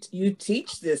 you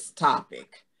teach this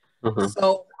topic. Mm-hmm.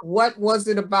 So what was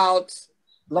it about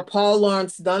Paul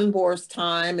Laurence Dunbar's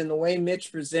time and the way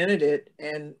Mitch presented it,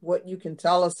 and what you can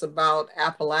tell us about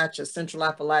Appalachia, Central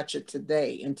Appalachia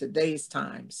today, in today's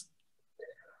times?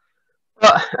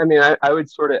 Well, I mean, I would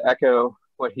sort of echo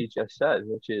what he just said,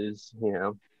 which is, you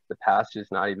know, the past is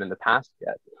not even the past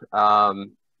yet.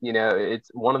 You know, it's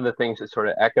one of the things that sort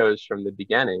of echoes from the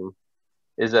beginning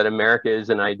is that America is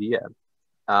an idea,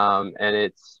 and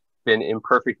it's been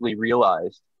imperfectly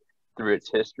realized through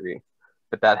its history,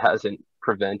 but that hasn't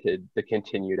prevented the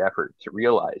continued effort to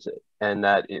realize it, and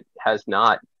that it has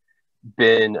not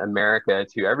been America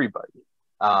to everybody.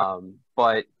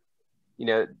 But, you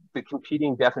know, the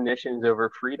competing definitions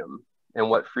over freedom and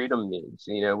what freedom means.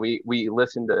 You know, we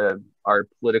listen to our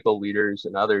political leaders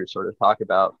and others sort of talk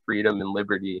about freedom and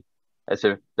liberty as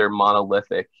if they're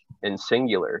monolithic and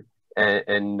singular,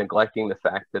 and neglecting the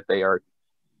fact that they are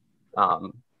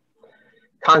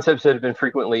concepts that have been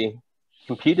frequently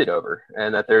competed over,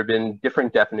 and that there have been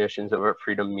different definitions of what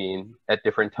freedom mean at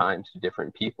different times to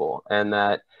different people. And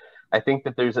that I think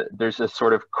that there's a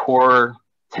sort of core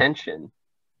tension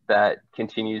that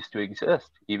continues to exist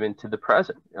even to the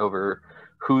present over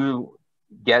who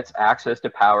gets access to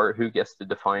power, who gets to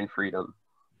define freedom,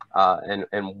 and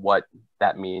what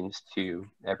that means to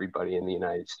everybody in the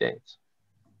United States.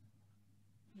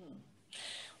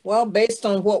 Well, based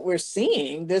on what we're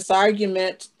seeing, this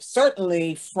argument,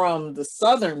 certainly from the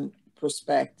Southern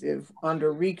perspective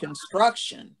under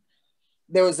Reconstruction,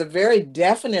 there was a very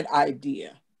definite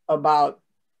idea about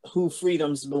who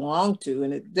freedoms belong to,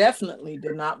 and it definitely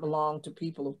did not belong to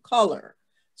people of color.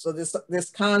 So this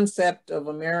concept of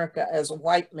America as a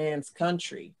white man's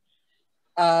country.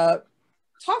 Talk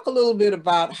a little bit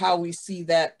about how we see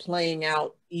that playing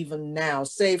out even now,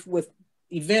 say with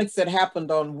events that happened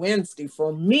on Wednesday.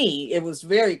 For me, it was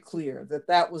very clear that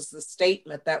that was the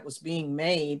statement that was being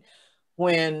made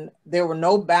when there were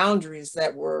no boundaries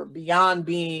that were beyond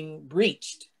being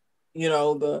breached. You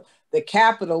know, the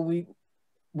Capitol,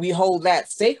 we hold that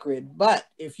sacred, but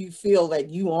if you feel that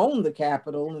you own the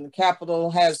Capitol and the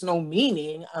Capitol has no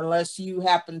meaning unless you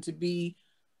happen to be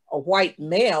a white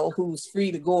male who's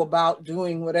free to go about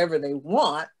doing whatever they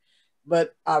want,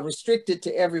 but restricted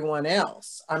to everyone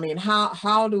else. I mean,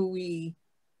 how do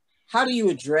you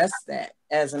address that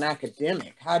as an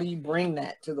academic? How do you bring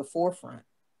that to the forefront?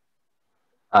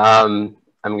 I'm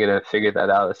gonna figure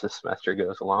that out as the semester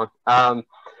goes along.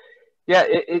 Yeah,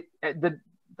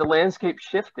 the landscape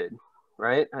shifted,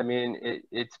 right? I mean,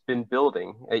 it's been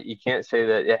building. You can't say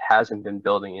that it hasn't been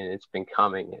building, and it's been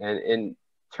coming. And in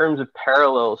terms of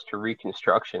parallels to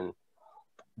Reconstruction,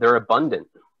 they're abundant.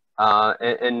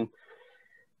 And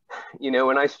you know,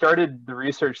 when I started the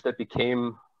research that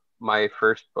became my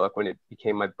first book, when it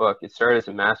became my book, it started as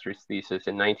a master's thesis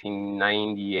in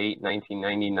 1998,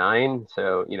 1999.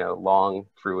 So, you know, long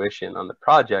fruition on the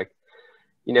project.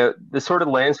 You know, the sort of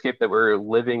landscape that we're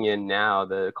living in now,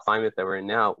 the climate that we're in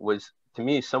now, was to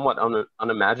me somewhat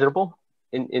unimaginable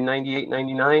in 98,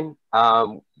 99.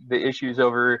 The issues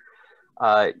over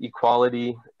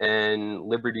equality and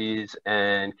liberties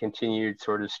and continued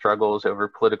sort of struggles over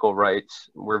political rights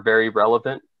were very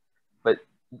relevant, but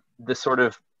the sort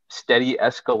of steady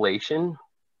escalation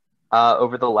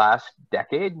over the last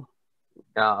decade,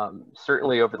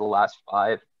 certainly over the last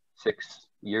 5-6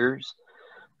 years.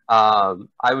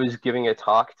 I was giving a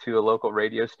talk to a local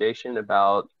radio station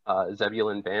about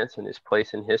Zebulon Vance and his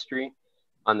place in history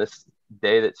on this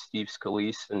day that Steve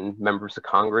Scalise and members of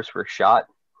Congress were shot.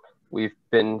 We've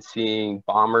been seeing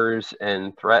bombers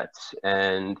and threats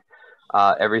and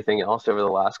everything else over the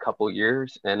last couple of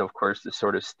years. And of course, the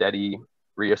sort of steady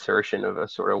reassertion of a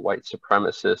sort of white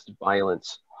supremacist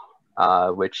violence,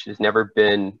 which has never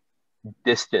been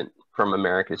distant from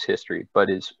America's history, but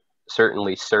is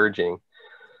certainly surging.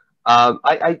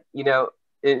 You know,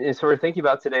 in sort of thinking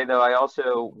about today, though, I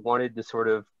also wanted to sort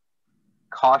of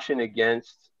caution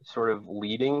against sort of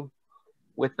leading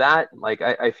with that. Like,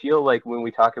 I feel like when we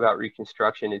talk about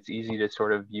Reconstruction, it's easy to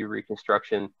sort of view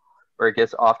Reconstruction, or it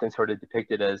gets often sort of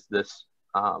depicted as this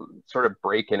sort of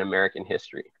break in American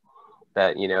history.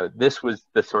 That, you know, this was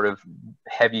the sort of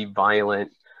heavy,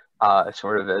 violent,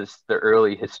 sort of as the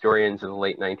early historians of the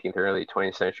late 19th, early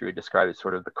 20th century would describe it,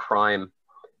 sort of the crime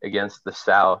against the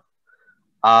South.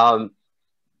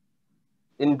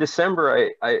 In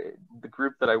December, the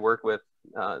group that I work with,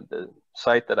 the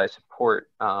site that I support,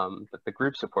 that the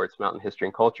group supports, Mountain History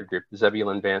and Culture Group, the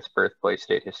Zebulon Vance Birthplace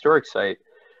State Historic Site,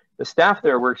 the staff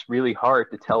there works really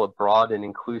hard to tell a broad and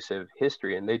inclusive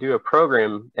history. And they do a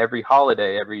program every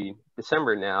holiday, every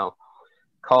December now,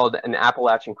 called an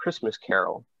Appalachian Christmas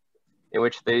Carol, in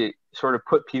which they sort of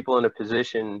put people in a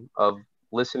position of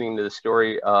listening to the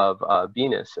story of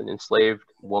Venus, an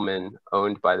enslaved woman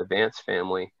owned by the Vance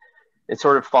family, and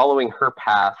sort of following her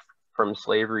path from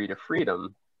slavery to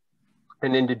freedom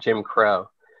and into Jim Crow.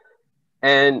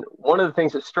 And one of the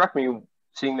things that struck me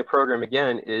seeing the program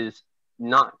again is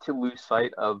not to lose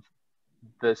sight of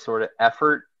the sort of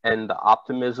effort and the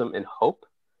optimism and hope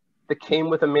that came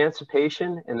with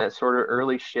emancipation and that sort of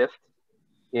early shift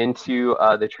into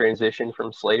the transition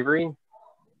from slavery.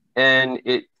 And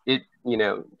it you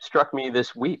know, struck me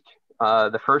this week,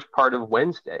 the first part of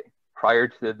Wednesday, prior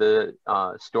to the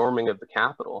storming of the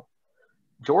Capitol,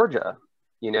 Georgia,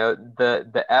 you know,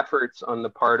 the efforts on the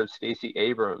part of Stacey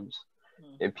Abrams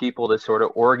and people to sort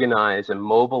of organize and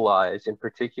mobilize, in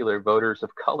particular, voters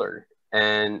of color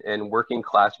and working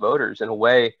class voters in a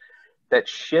way that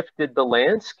shifted the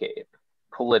landscape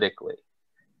politically,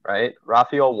 right?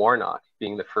 Raphael Warnock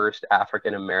being the first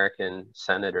African-American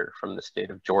senator from the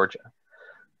state of Georgia.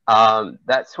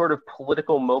 That sort of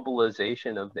political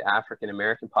mobilization of the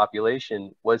African-American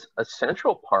population was a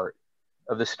central part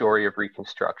of the story of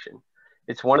Reconstruction.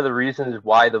 It's one of the reasons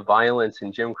why the violence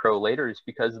in Jim Crow later is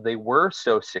because they were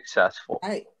so successful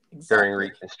during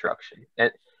Reconstruction.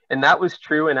 And that was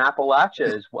true in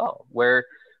Appalachia as well, where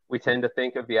we tend to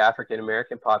think of the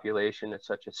African-American population as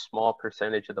such a small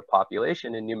percentage of the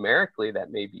population, and numerically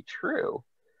that may be true.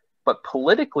 But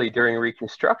politically during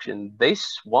Reconstruction, they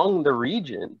swung the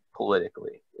region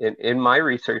politically. In my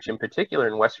research, in particular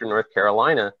in Western North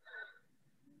Carolina,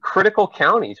 critical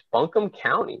counties, Buncombe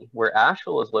County, where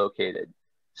Asheville is located,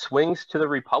 swings to the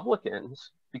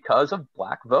Republicans because of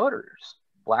Black voters,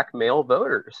 Black male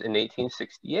voters in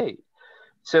 1868.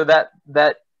 So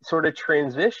that sort of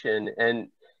transition, and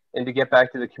to get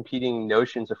back to the competing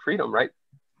notions of freedom, right?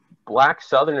 Black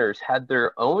Southerners had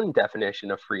their own definition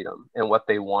of freedom and what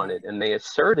they wanted, and they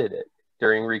asserted it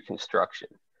during Reconstruction.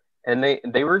 And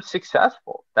they were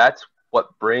successful. That's what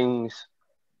brings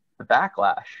the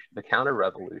backlash, the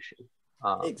counter-revolution.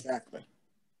 Exactly.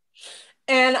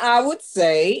 And I would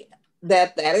say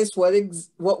that is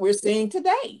what we're seeing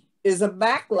today, is a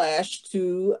backlash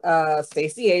to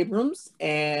Stacey Abrams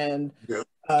and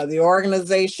the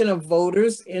organization of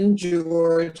voters in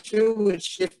Georgia, which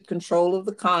shifted control of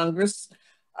the Congress.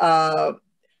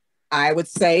 I would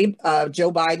say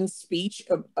Joe Biden's speech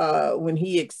when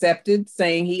he accepted,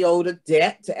 saying he owed a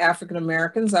debt to African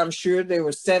Americans. I'm sure there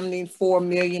were 74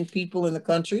 million people in the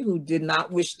country who did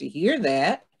not wish to hear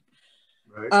that.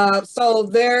 Right. So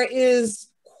there is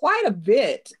quite a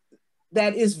bit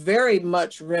that is very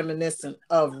much reminiscent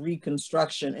of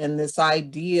Reconstruction and this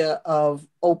idea of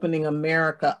opening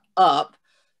America up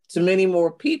to many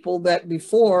more people that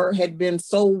before had been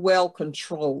so well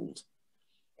controlled.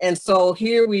 And so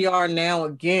here we are now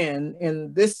again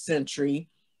in this century,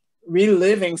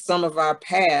 reliving some of our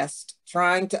past,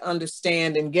 trying to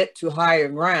understand and get to higher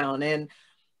ground. And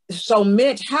so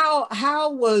Mitch, how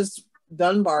was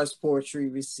Dunbar's poetry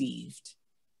received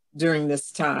during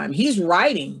this time? He's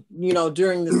writing, you know,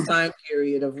 during this time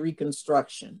period of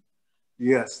Reconstruction.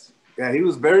 Yes, yeah, he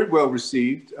was very well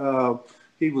received.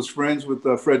 He was friends with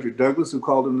Frederick Douglass, who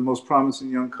called him the most promising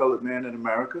young colored man in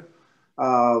America.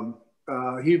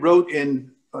 He wrote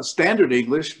in standard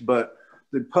English, but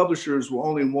the publishers were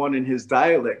only wanting his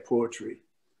dialect poetry.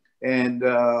 And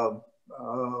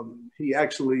he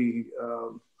actually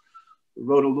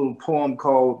wrote a little poem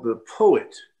called The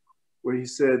Poet, where he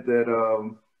said that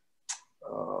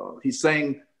he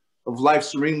sang of life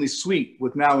serenely sweet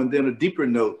with now and then a deeper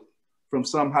note. From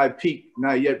some high peak,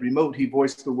 not yet remote, he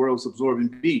voiced the world's absorbing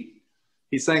beat.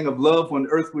 He sang of love when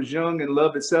earth was young and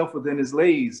love itself within his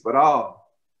lays, but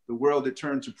the world had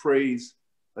turned to praise,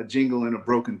 a jingle and a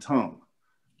broken tongue.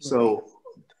 So,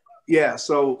 yeah,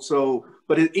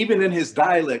 but even in his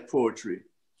dialect poetry,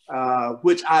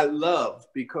 which I love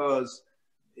because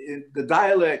the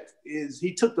dialect is,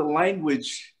 he took the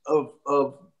language of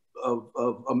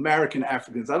American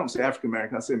Africans. I don't say African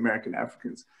American, I say American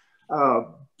Africans.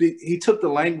 He took the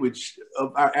language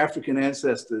of our African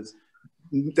ancestors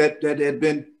that had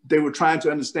been, they were trying to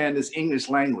understand this English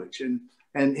language,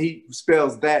 and he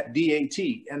spells that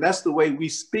D-A-T, and that's the way we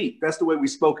speak. That's the way we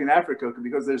spoke in Africa,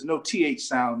 because there's no TH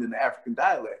sound in the African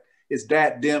dialect. It's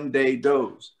dat, dem, they,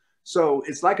 those. So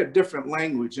it's like a different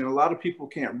language, and a lot of people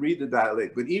can't read the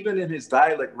dialect, but even in his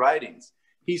dialect writings,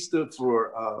 he stood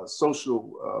for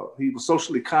he was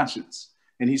socially conscious.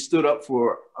 And he stood up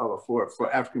for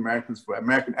African Americans, for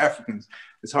American Africans.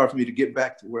 It's hard for me to get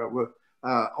back to where we're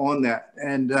on that.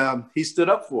 And he stood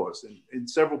up for us in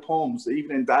several poems,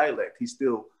 even in dialect. He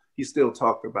still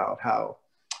talked about how,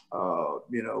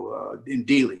 in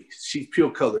Dealey, she's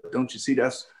pure colored. Don't you see?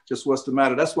 That's just what's the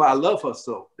matter. That's why I love her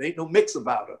so. There ain't no mix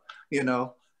about her, you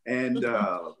know. And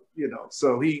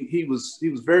so he was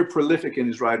very prolific in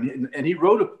his writing, and he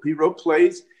wrote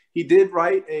plays. He did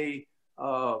write a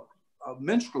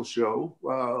minstrel show,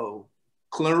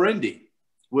 Clarindi,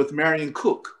 with Marion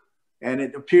Cook, and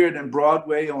it appeared in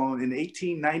Broadway in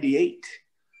 1898.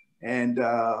 And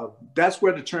that's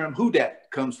where the term "who dat"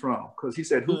 comes from, because he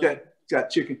said, "Who dat got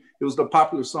chicken?" It was the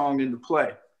popular song in the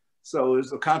play. So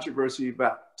there's a controversy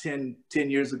about 10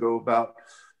 years ago about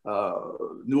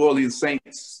New Orleans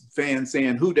Saints fans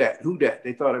saying "who dat, who dat."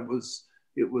 They thought it was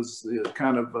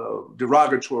kind of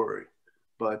derogatory.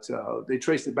 But they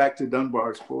traced it back to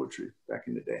Dunbar's poetry back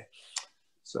in the day.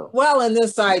 So well, and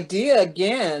this idea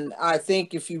again, I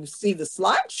think if you see the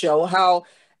slideshow, how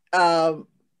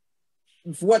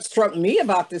what struck me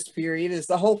about this period is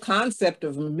the whole concept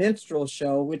of a minstrel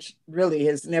show, which really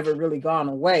has never really gone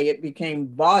away. It became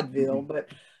vaudeville, but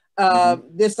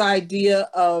this idea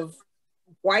of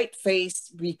whiteface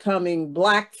becoming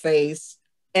blackface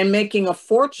and making a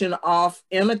fortune off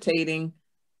imitating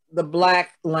the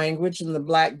Black language and the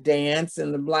Black dance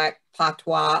and the Black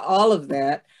patois, all of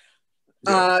that.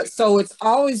 Yeah. So it's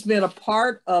always been a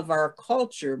part of our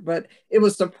culture, but it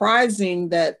was surprising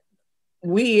that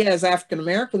we as African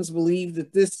Americans believed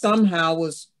that this somehow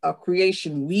was a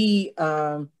creation we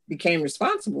became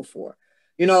responsible for.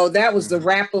 You know, that was the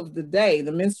rap of the day.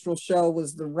 The minstrel show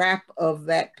was the rap of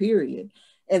that period.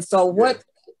 And so what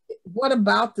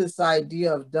about this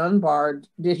idea of Dunbar?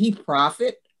 Did he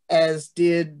profit, as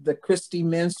did the Christie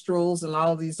Minstrels and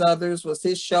all these others? Was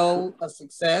his show a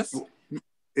success?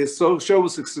 His show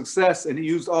was a success, and he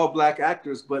used all Black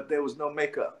actors, but there was no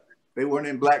makeup. They weren't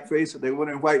in blackface or they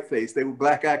weren't in whiteface. They were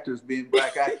Black actors being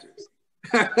Black actors.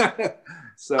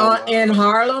 So in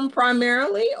Harlem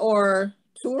primarily, or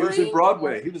touring? He was in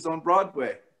Broadway. He was on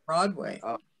Broadway. Broadway.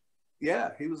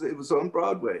 Yeah, it was on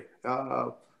Broadway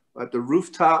at the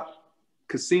Rooftop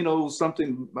Casino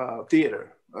something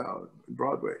theater.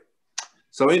 Broadway.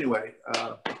 So anyway,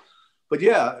 but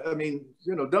yeah, I mean,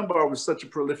 Dunbar was such a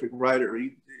prolific writer.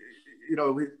 He,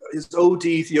 his Ode to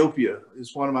Ethiopia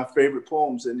is one of my favorite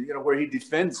poems, and where he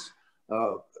defends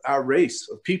our race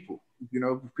of people,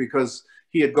 because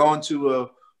he had gone to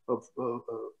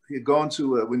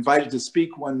invited to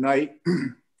speak one night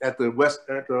at the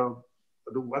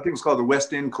I think it was called the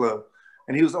West End Club,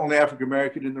 and he was the only African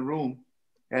American in the room,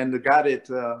 and the guy that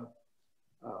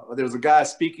there was a guy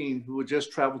speaking who had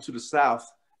just traveled to the South,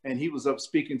 and he was up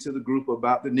speaking to the group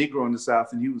about the Negro in the South,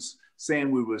 and he was saying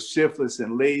we were shiftless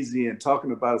and lazy and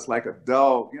talking about us like a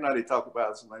dog. You know how they talk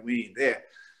about us like we ain't there.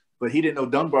 But he didn't know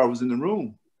Dunbar was in the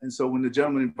room. And so when the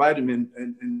gentleman invited him in,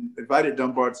 and invited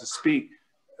Dunbar to speak,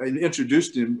 and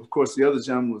introduced him. Of course, the other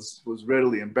gentleman was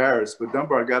readily embarrassed, but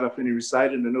Dunbar got up and he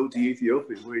recited an ode to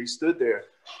Ethiopia, where he stood there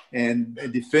and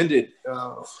defended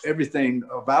everything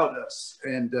about us.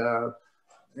 And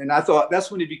I thought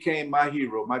that's when he became my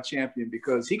hero, my champion,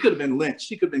 because he could have been lynched.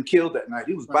 He could have been killed that night.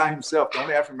 He was by himself, the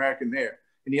only African-American there.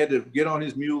 And he had to get on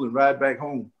his mule and ride back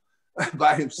home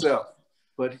by himself.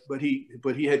 But he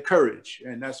had courage.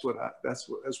 And that's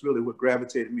really what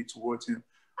gravitated me towards him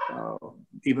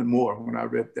even more when I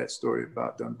read that story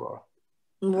about Dunbar.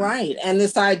 Right. And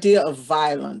this idea of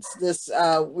violence,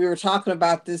 we were talking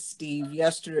about this, Steve,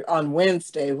 yesterday on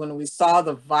Wednesday, when we saw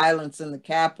the violence in the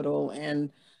Capitol,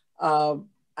 and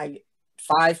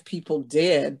 5 people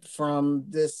dead from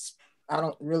this, I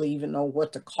don't really even know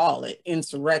what to call it,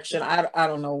 insurrection. I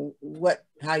don't know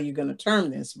how you're going to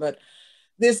term this, but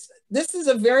this is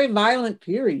a very violent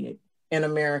period in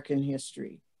American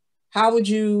history. How would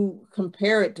you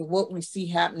compare it to what we see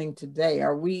happening today?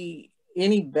 Are we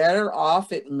any better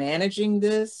off at managing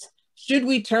this? Should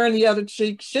we turn the other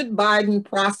cheek? Should Biden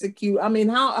prosecute? I mean,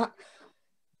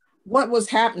 what was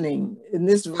happening in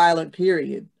this violent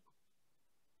period?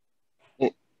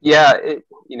 Yeah,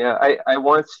 I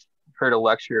once heard a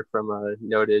lecture from a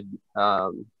noted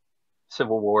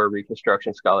Civil War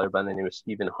Reconstruction scholar by the name of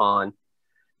Stephen Hahn,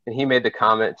 and he made the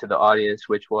comment to the audience,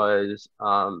 which was,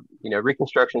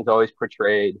 Reconstruction is always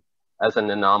portrayed as an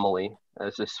anomaly,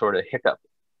 as this sort of hiccup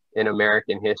in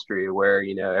American history where,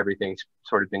 everything's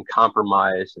sort of been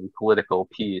compromised and political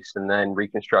peace, and then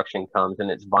Reconstruction comes and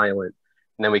it's violent,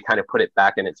 and then we kind of put it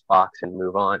back in its box and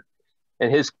move on.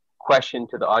 And his question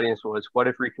to the audience was, what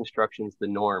if Reconstruction is the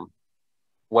norm?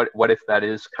 What if that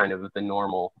is kind of the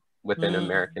normal within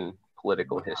American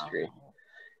political history?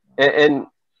 And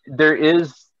there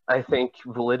is, I think,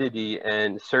 validity,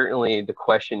 and certainly the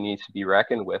question needs to be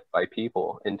reckoned with by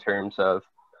people in terms of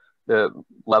the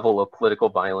level of political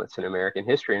violence in American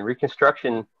history. And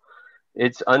Reconstruction,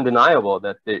 it's undeniable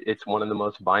that it's one of the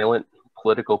most violent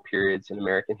political periods in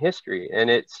American history. And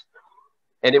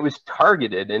it was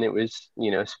targeted, and it was,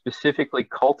 specifically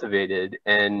cultivated,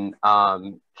 and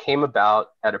came about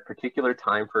at a particular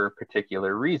time for a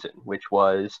particular reason, which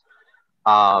was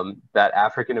that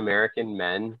African-American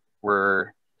men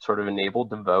were sort of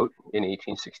enabled to vote in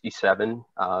 1867,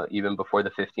 even before the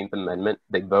 15th Amendment.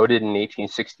 They voted in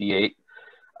 1868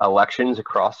 elections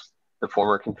across the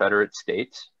former Confederate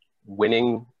states,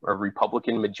 winning a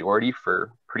Republican majority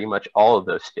for pretty much all of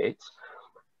those states.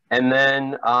 And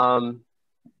then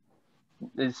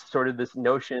is sort of this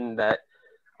notion that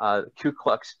Ku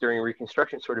Klux during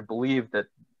Reconstruction sort of believed that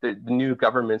the new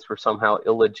governments were somehow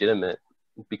illegitimate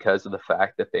because of the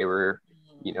fact that they were,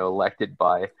 elected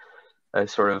by a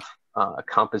sort of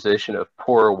composition of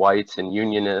poor whites and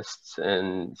unionists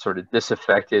and sort of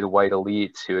disaffected white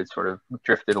elites who had sort of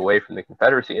drifted away from the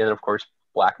Confederacy, and of course,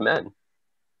 Black men,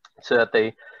 so that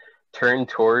they turned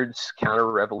towards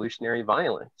counter-revolutionary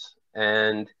violence.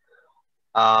 And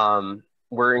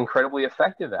were incredibly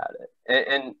effective at it.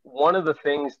 And one of the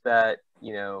things that,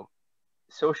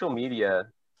 social media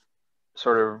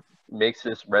sort of makes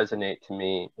this resonate to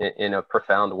me in a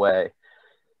profound way,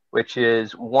 which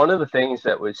is one of the things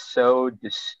that was so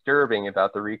disturbing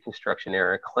about the Reconstruction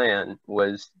era Klan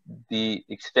was the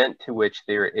extent to which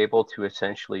they were able to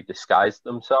essentially disguise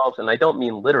themselves. And I don't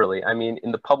mean literally, I mean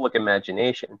in the public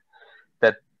imagination,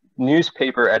 that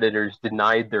newspaper editors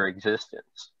denied their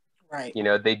existence. Right.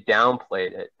 They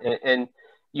downplayed it. And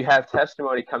you have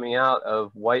testimony coming out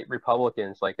of white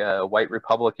Republicans, like a white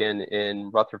Republican in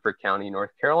Rutherford County,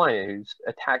 North Carolina, who's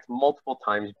attacked multiple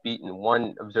times, beaten.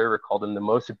 One observer called him the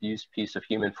most abused piece of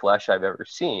human flesh I've ever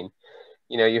seen.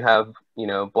 You have,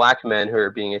 Black men who are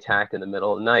being attacked in the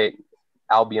middle of the night.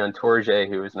 Albion Tourget,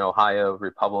 who is an Ohio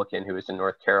Republican who is in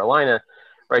North Carolina,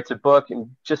 writes a book and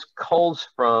just culls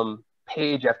from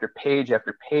page after page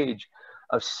after page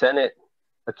of Senate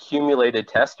accumulated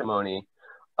testimony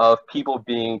of people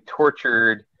being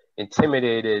tortured,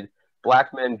 intimidated,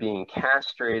 Black men being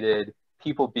castrated,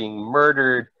 people being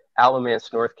murdered. Alamance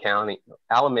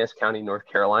County, North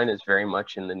Carolina is very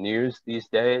much in the news these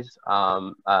days.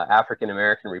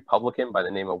 African-American Republican by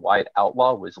the name of Wyatt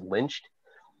Outlaw was lynched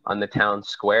on the town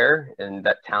square, and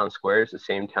that town square is the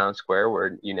same town square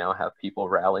where you now have people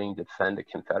rallying to defend a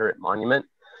Confederate monument.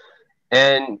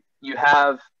 And you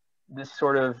have this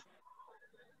sort of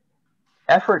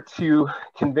effort to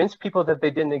convince people that they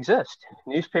didn't exist.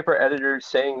 Newspaper editors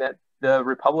saying that the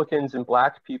Republicans and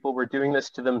Black people were doing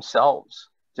this to themselves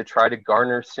to try to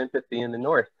garner sympathy in the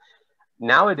North.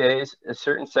 Nowadays, a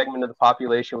certain segment of the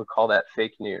population would call that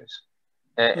fake news.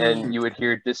 And you would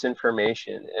hear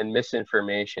disinformation and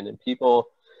misinformation, and people,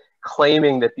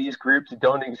 claiming that these groups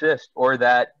don't exist, or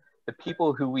that the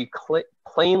people who we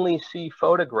plainly see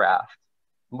photographed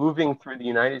moving through the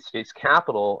United States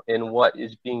Capitol in what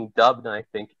is being dubbed, and I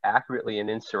think accurately, an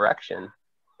insurrection.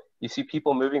 You see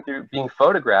people moving through, being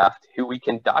photographed, who we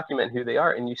can document who they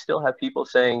are, and you still have people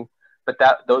saying, but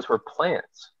those were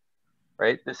plants,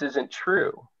 right? This isn't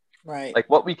true. Right. Like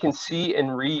what we can see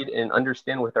and read and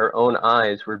understand with our own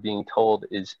eyes, we're being told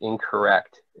is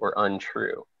incorrect or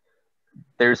untrue.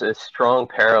 There's a strong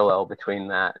parallel between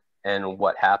that and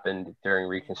what happened during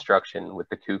Reconstruction with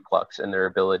the Ku Klux and their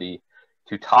ability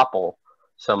to topple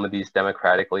some of these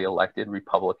democratically elected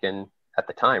Republican, at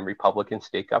the time, Republican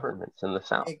state governments in the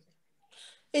South.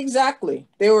 Exactly.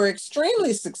 They were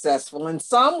extremely successful, and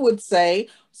some would say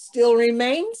still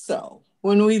remain so.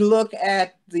 When we look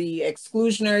at the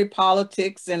exclusionary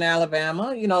politics in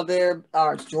Alabama, you know, there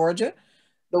are Georgia,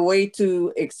 the way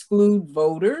to exclude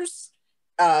voters,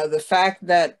 the fact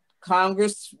that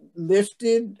Congress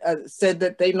said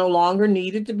that they no longer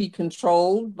needed to be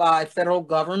controlled by federal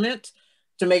government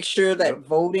to make sure that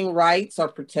voting rights are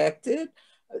protected.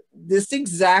 This is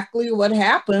exactly what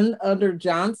happened under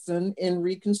Johnson in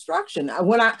Reconstruction.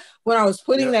 When I was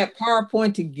putting that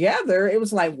PowerPoint together, it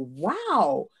was like,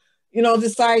 wow, you know,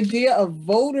 this idea of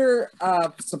voter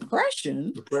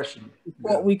suppression,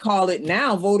 what we call it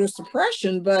now, voter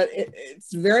suppression, but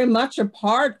it's very much a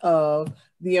part of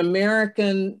the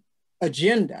American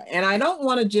agenda. And I don't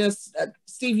want to just,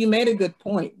 Steve, you made a good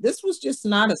point. This was just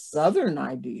not a Southern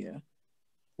idea.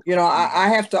 You know, I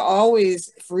have to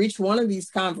always, for each one of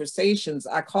these conversations,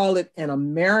 I call it an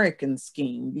American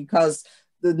scheme, because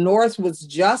the North was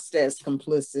just as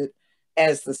complicit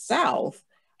as the South.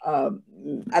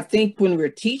 I think when we're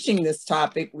teaching this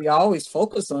topic, we always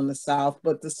focus on the South,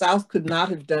 but the South could not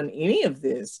have done any of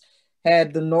this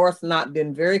had the North not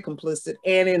been very complicit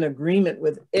and in agreement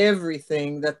with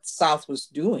everything that the South was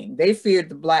doing. They feared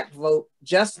the Black vote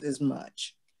just as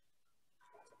much.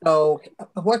 So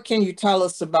what can you tell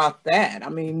us about that? I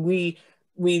mean,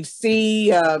 we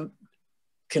see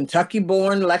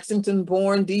Kentucky-born,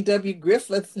 Lexington-born D.W.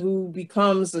 Griffith, who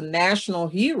becomes a national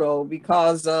hero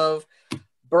because of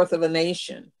Birth of a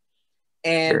Nation.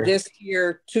 And just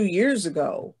here 2 years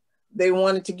ago, they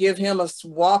wanted to give him a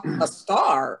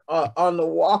star on the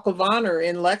Walk of Honor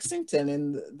in Lexington,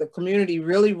 and the community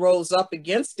really rose up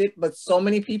against it, but so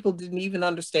many people didn't even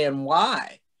understand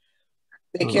why.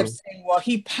 They kept saying, well,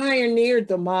 he pioneered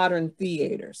the modern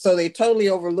theater. So they totally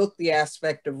overlooked the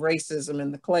aspect of racism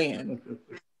in the Klan.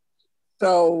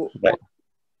 So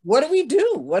what do we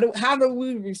do? How do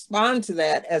we respond to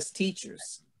that as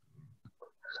teachers?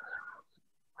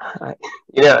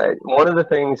 You know, one of the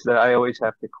things that I always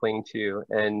have to cling to,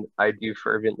 and I do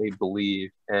fervently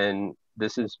believe, and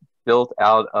this is built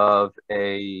out of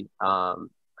a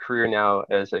career now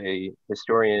as a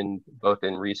historian, both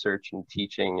in research and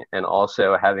teaching, and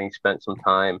also having spent some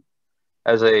time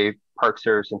as a Park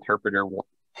Service interpreter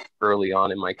early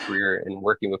on in my career and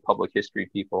working with public history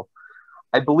people.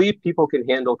 I believe people can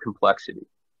handle complexity.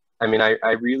 I mean,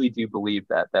 I really do believe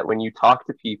that when you talk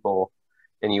to people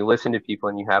and you listen to people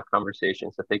and you have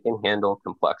conversations, that they can handle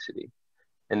complexity,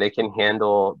 and they can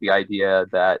handle the idea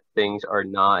that things are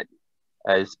not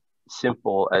as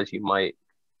simple as you might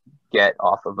get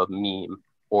off of a meme,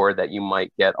 or that you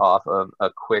might get off of a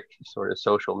quick sort of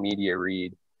social media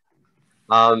read.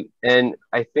 And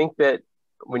I think that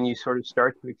when you sort of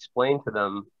start to explain to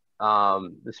them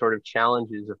the sort of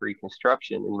challenges of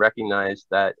Reconstruction, and recognize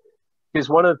that, because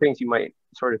one of the things you might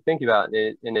sort of think about,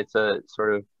 and it's a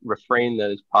sort of refrain that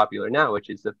is popular now, which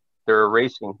is that they're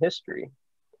erasing history,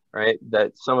 right?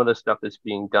 That some of the stuff that's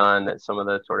being done, that some of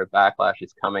the sort of backlash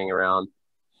is coming around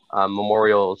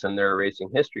memorials, and they're erasing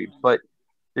history. But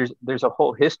there's a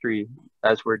whole history,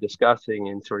 as we're discussing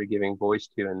and sort of giving voice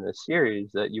to in this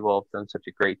series, that you all have done such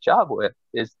a great job with,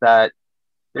 is that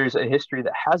there's a history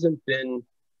that hasn't been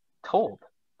told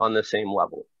on the same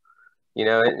level. You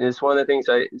know, and it's one of the things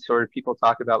people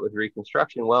talk about with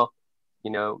Reconstruction. Well,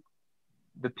 you know,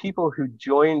 the people who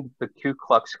joined the Ku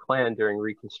Klux Klan during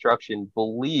Reconstruction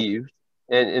believed,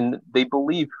 and they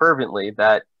believed fervently,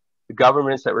 that the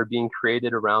governments that were being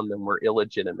created around them were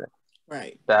illegitimate.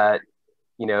 Right. That,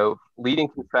 you know, leading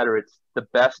Confederates, the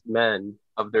best men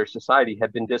of their society,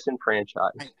 had been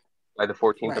disenfranchised by the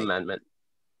 14th Amendment.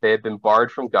 They had been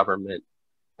barred from government.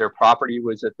 Their property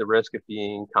was at the risk of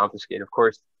being confiscated. Of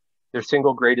course, their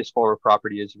single greatest form of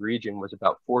property as a region was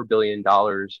about $4 billion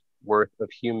worth of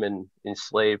human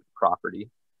enslaved property.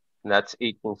 And that's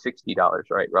 $1860,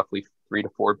 right? Roughly $3 to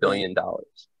 $4 billion.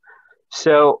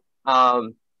 So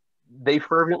they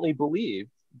fervently believed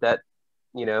that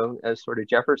you know, as sort of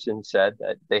Jefferson said,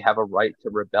 that they have a right to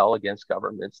rebel against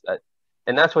governments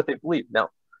and that's what they believe. Now,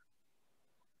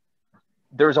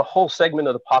 there's a whole segment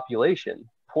of the population,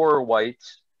 poorer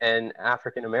whites and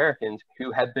African Americans,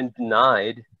 who had been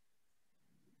denied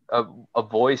a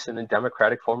voice in a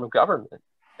democratic form of government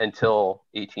until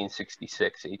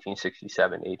 1866,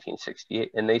 1867,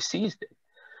 1868, and they seized it.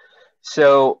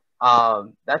 So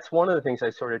that's one of the things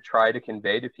I sort of try to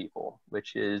convey to people,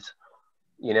 which is,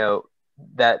 you know,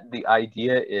 that the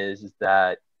idea is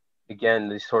that, again,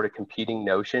 these sort of competing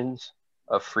notions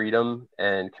of freedom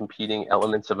and competing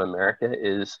elements of America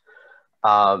is,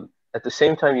 at the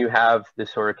same time you have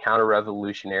this sort of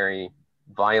counter-revolutionary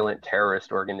violent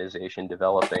terrorist organization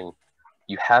developing,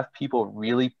 you have people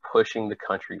really pushing the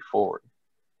country forward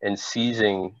and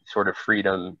seizing sort of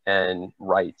freedom and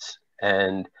rights.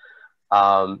 And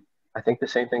I think the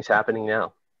same thing's happening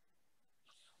now.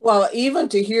 Well, even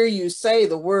to hear you say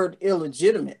the word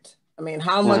illegitimate, I mean,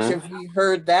 how much have we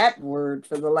heard that word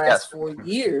for the last 4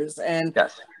 years? And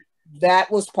that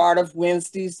was part of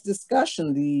Wednesday's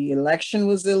discussion. The election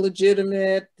was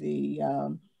illegitimate. The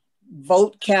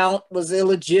vote count was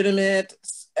illegitimate.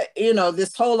 You know,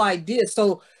 this whole idea.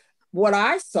 So what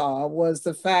I saw was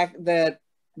the fact that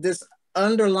this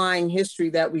underlying history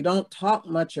that we don't talk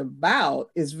much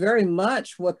about is very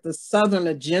much what the Southern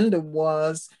agenda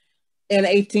was in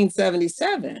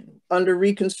 1877 under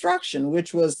Reconstruction,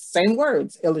 which was same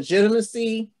words: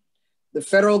 illegitimacy, the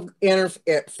federal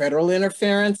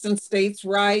interference in states'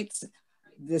 rights,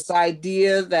 this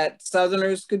idea that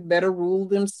Southerners could better rule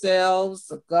themselves,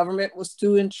 the government was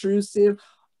too intrusive,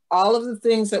 all of the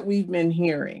things that we've been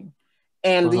hearing,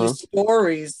 and these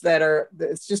stories that are,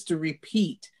 it's just a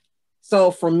repeat.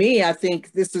 So for me, I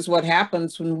think this is what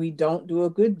happens when we don't do a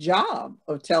good job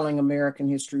of telling American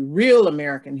history, real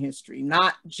American history,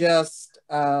 not just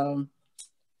the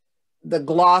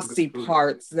glossy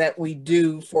parts that we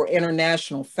do for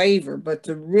international favor, but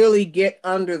to really get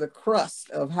under the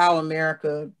crust of how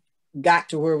America got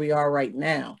to where we are right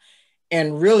now.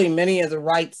 And really many of the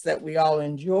rights that we all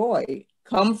enjoy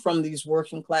come from these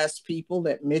working class people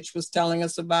that Mitch was telling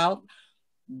us about.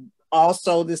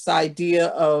 Also this idea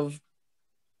of,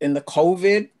 in the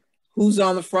COVID, who's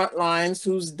on the front lines,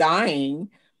 who's dying,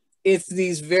 it's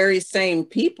these very same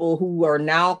people who are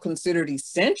now considered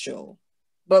essential,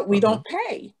 but we don't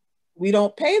pay. We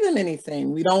don't pay them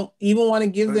anything. We don't even want to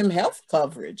give them health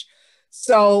coverage.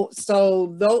 So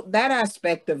that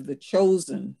aspect of the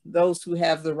chosen, those who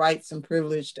have the rights and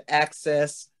privilege to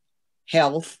access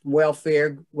health,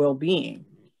 welfare, well-being.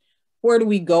 Where do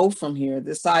we go from here?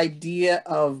 This idea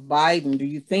of Biden, do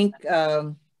you think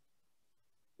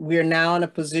we're now in a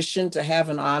position to have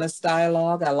an honest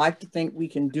dialogue? I like to think we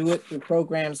can do it through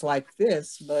programs like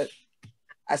this, but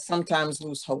I sometimes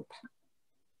lose hope.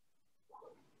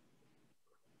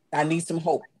 I need some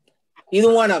hope.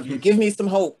 Either one of you, give me some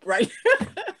hope, right?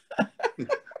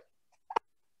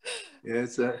 Yeah,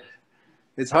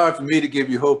 it's hard for me to give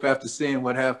you hope after seeing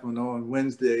what happened on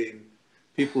Wednesday and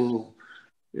people,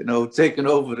 you know, taking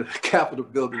over the Capitol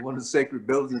building, one of the sacred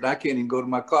buildings. And I can't even go to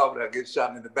my car without getting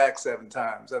shot in the back 7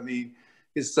 times. I mean,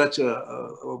 it's such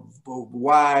a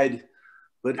wide,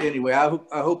 but anyway, I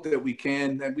hope that we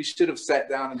can, and we should have sat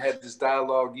down and had this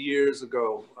dialogue years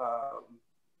ago.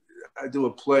 I do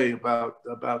a play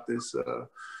about this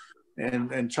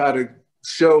and try to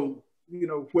show, you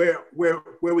know, where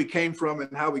we came from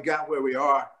and how we got where we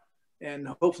are, and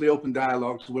hopefully open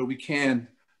dialogue to where we can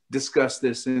discuss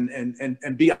this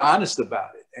and be honest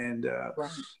about it. And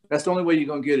that's the only way you're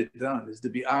going to get it done, is to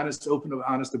be honest, open and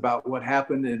honest about what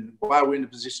happened and why we're in the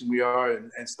position we are,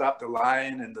 and stop the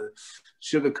lying and the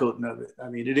sugarcoating of it. I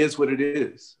mean, it is what it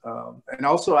is. And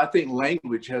also, I think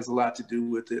language has a lot to do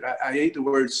with it. I hate the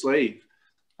word slave.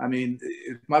 I mean,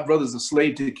 if my brother's a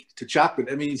slave to chocolate,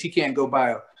 that means he can't go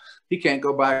buy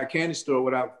a candy store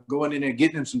without going in there and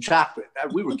getting him some chocolate.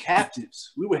 We were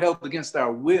captives. We were held against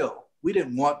our will. We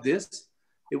didn't want this.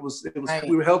 It was right.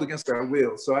 We were held against our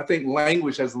will. So I think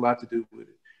language has a lot to do with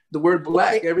it. The word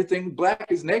black, everything black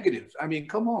is negative. I mean,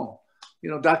 come on. You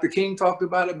know, Dr. King talked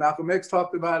about it. Malcolm X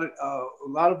talked about it. A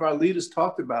lot of our leaders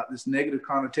talked about this negative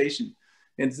connotation.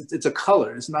 And it's a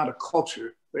color. It's not a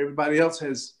culture. Everybody else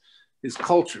has his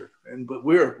culture. But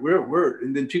we're a word.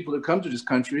 And then people that come to this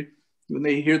country, when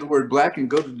they hear the word black and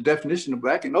go to the definition of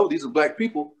black and, oh, these are black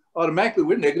people, automatically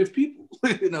we're negative people,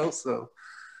 you know, so.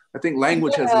 I think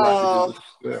language has a lot to do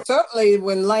with it. Certainly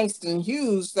when Langston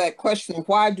Hughes, that question,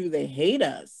 why do they hate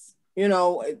us? You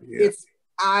know,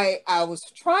 I was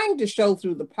trying to show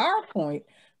through the PowerPoint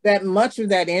that much of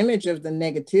that image of the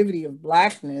negativity of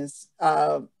Blackness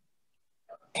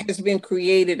has been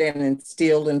created and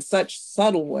instilled in such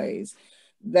subtle ways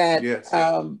that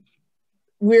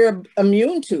we're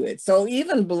immune to it. So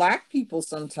even Black people,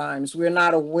 sometimes we're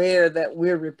not aware that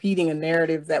we're repeating a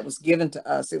narrative that was given to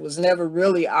us. It was never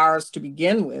really ours to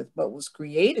begin with, but was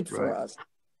created for us.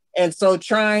 And so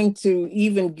trying to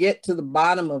even get to the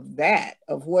bottom of that,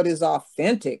 of what is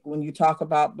authentic when you talk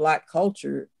about Black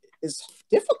culture, is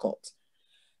difficult.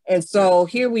 And so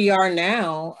here we are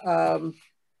now,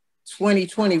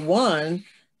 2021,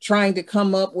 trying to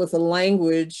come up with a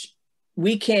language.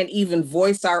 We can't even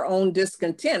voice our own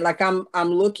discontent. Like I'm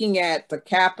looking at the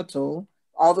Capitol,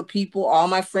 all the people, all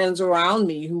my friends around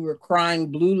me who were crying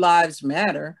Blue Lives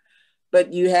Matter,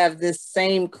 but you have this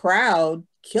same crowd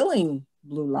killing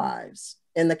Blue lives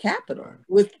in the Capitol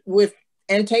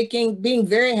being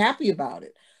very happy about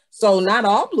it. So not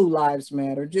all Blue lives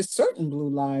matter, just certain Blue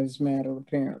lives matter,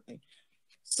 apparently.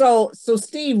 So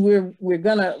Steve,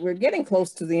 we're getting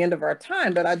close to the end of our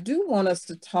time, but I do want us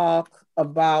to talk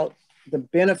about the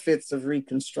benefits of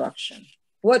Reconstruction.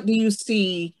 What do you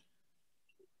see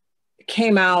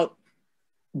came out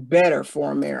better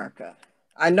for America?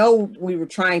 I know we were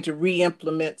trying to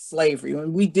re-implement slavery,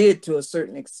 and we did to a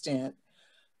certain extent,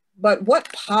 but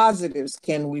what positives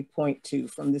can we point to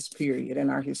from this period in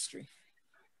our history?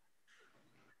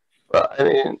 Well, I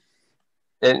mean,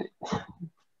 and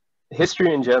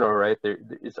history in general, right,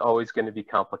 it's always going to be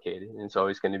complicated and it's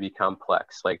always going to be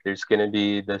complex. Like there's going to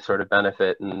be the sort of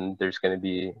benefit and there's going to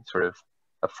be sort of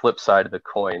a flip side of the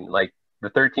coin. Like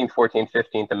the 13th, 14th,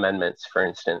 15th Amendments, for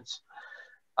instance,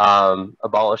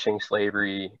 abolishing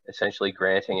slavery, essentially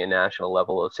granting a national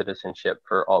level of citizenship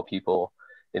for all people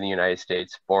in the United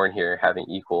States born here having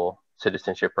equal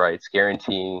citizenship rights,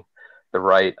 guaranteeing the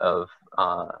right of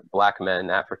Black men,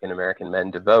 African-American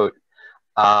men to vote.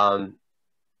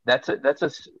 That's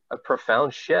a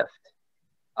profound shift.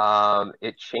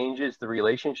 It changes the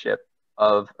relationship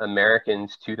of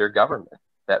Americans to their government,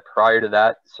 that prior to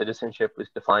that, citizenship was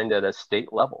defined at a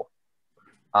state level,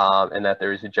 and that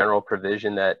there is a general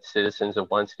provision that citizens of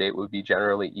one state would be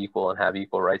generally equal and have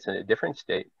equal rights in a different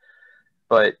state.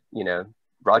 But, you know,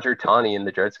 Roger Taney in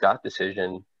the Dred Scott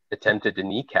decision attempted to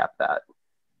kneecap that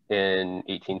in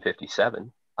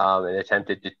 1857 and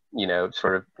attempted to, you know,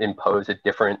 sort of impose a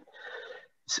different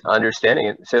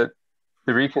understanding. So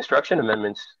the Reconstruction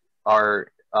Amendments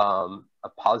are a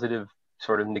positive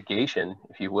sort of negation,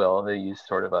 if you will. They use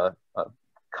sort of a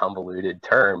convoluted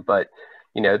term, but,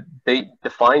 you know, they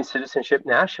define citizenship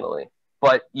nationally.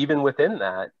 But even within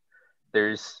that,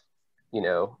 there's, you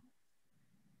know,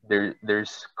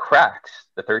 there's cracks.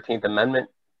 The 13th Amendment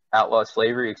outlaws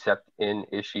slavery except in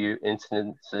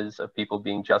instances of people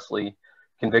being justly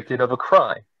convicted of a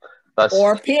crime, thus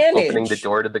or opening the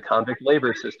door to the convict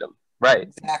labor system. Right.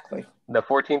 Exactly. The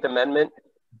 14th Amendment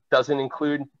doesn't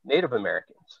include Native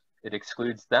Americans. It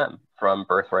excludes them from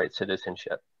birthright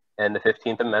citizenship. And the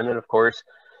 15th Amendment, of course,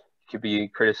 could be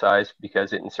criticized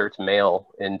because it inserts male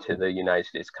into the United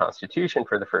States Constitution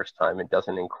for the first time. It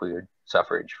doesn't include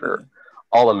suffrage for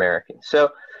all Americans.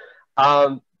 So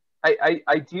I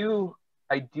do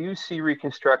see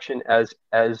Reconstruction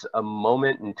as a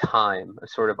moment in time, a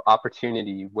sort of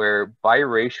opportunity where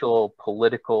biracial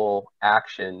political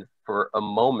action for a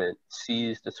moment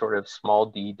seized a sort of small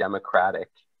d democratic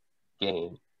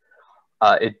gain.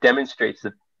 It demonstrates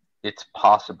that it's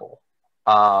possible.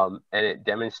 And it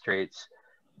demonstrates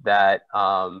that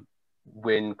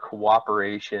when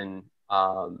cooperation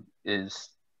is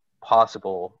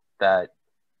possible, that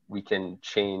we can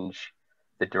change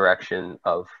the direction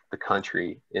of the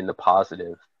country in the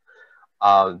positive.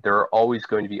 There are always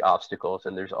going to be obstacles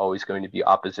and there's always going to be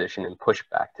opposition and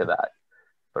pushback to that.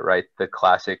 But right, the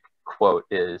classic quote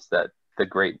is that the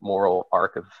great moral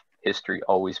arc of history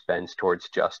always bends towards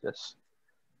justice.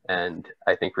 And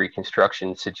I think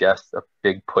Reconstruction suggests a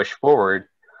big push forward,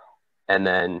 and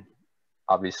then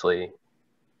obviously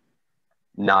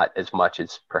not as much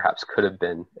as perhaps could have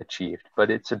been achieved, but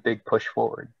it's a big push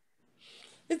forward.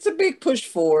 It's a big push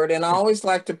forward. And I always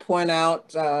like to point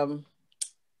out,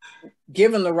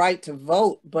 given the right to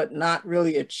vote, but not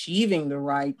really achieving the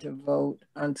right to vote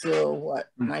until what,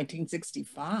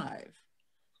 1965,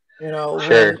 you know,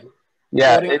 sure. when the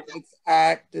Voting Rights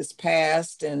Act is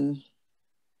passed. And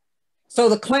so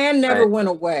the Klan never went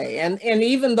away. And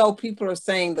even though people are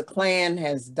saying the Klan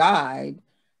has died,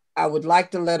 I would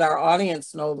like to let our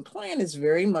audience know the Klan is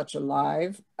very much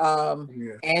alive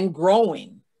and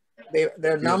growing.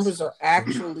 Their numbers are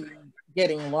actually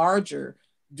getting larger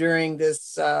during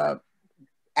this,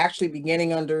 actually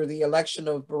beginning under the election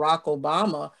of Barack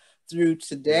Obama through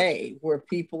today, where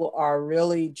people are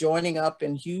really joining up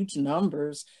in huge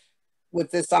numbers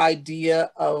with this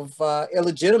idea of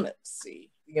illegitimacy.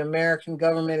 The American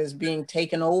government is being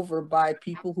taken over by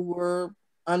people who are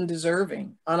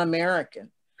undeserving,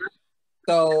 un-American.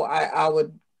 So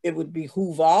it would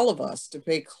behoove all of us to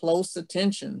pay close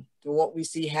attention to what we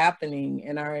see happening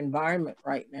in our environment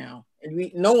right now.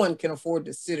 And no one can afford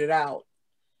to sit it out.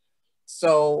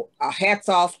 So hats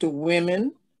off to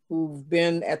women who've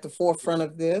been at the forefront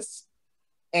of this,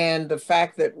 and the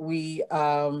fact that we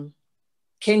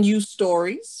can use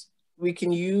stories. We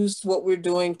can use what we're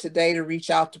doing today to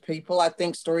reach out to people. I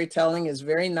think storytelling is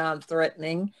very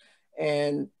non-threatening,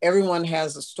 and everyone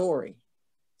has a story.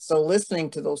 So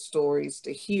listening to those stories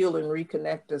to heal and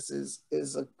reconnect us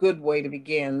is a good way to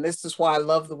begin. This is why I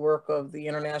love the work of the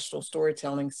International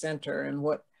Storytelling Center and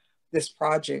what this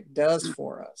project does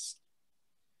for us.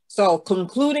 So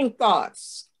concluding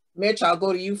thoughts. Mitch, I'll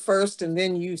go to you first and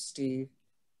then you, Steve.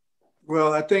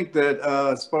 Well, I think that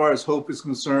as far as hope is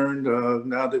concerned,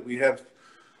 now that we have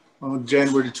on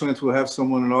January the 20th, we'll have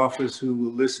someone in office who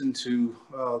will listen to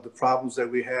the problems that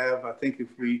we have. I think if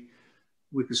we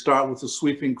could start with the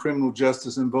sweeping criminal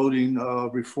justice and voting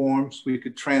reforms, we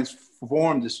could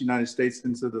transform this United States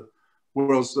into the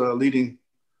world's leading,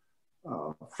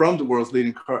 from the world's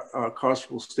leading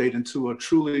carceral state into a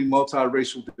truly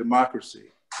multiracial democracy.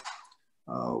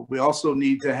 We also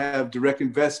need to have direct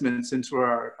investments into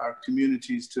our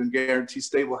communities to guarantee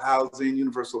stable housing,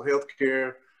 universal health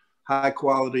care, high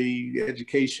quality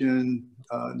education,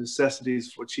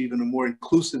 necessities for achieving a more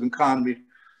inclusive economy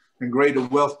and greater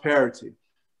wealth parity.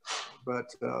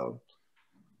 But,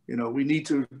 you know, we need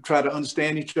to try to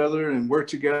understand each other and work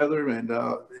together. And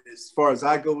as far as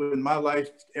I go in my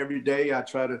life, every day I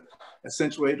try to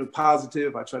accentuate the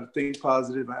positive. I try to think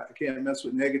positive. I can't mess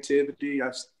with negativity.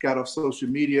 I've got off social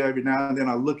media every now and then.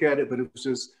 I look at it, but it was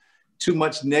just too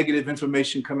much negative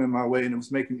information coming my way and it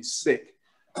was making me sick.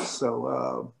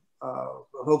 So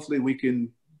hopefully we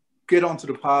can get onto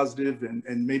the positive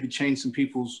and maybe change some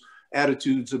people's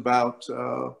attitudes about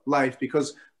life,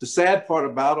 because the sad part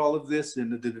about all of this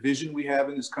and the division we have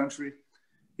in this country,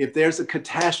 if there's a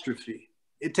catastrophe,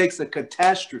 it takes a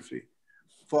catastrophe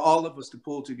for all of us to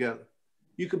pull together.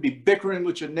 You could be bickering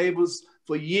with your neighbors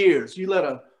for years. You let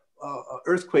a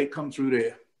earthquake come through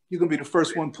there, you're gonna be the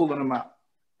first one pulling them out.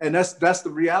 And that's the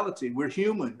reality. We're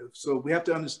human. So we have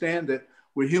to understand that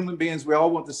we're human beings. We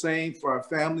all want the same for our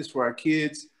families, for our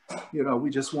kids. You know, we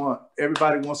just want,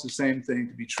 everybody wants the same thing,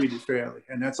 to be treated fairly.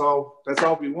 And that's all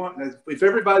we want. And if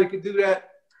everybody could do that,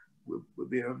 we'll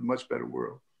be in a much better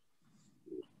world.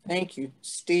 Thank you,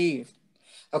 Steve.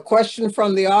 A question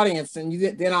from the audience,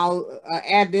 and then I'll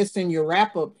add this in your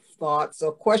wrap-up thoughts.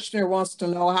 A questioner wants to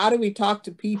know, how do we talk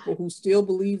to people who still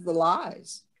believe the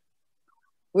lies?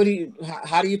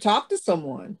 How do you talk to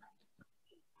someone?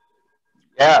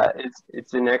 Yeah,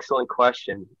 it's an excellent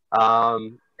question.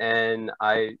 And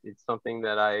it's something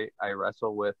that I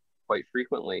wrestle with quite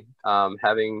frequently.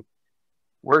 Having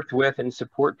worked with and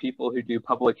support people who do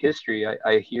public history,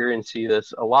 I hear and see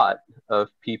this a lot, of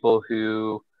people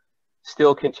who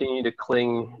still continue to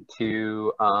cling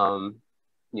to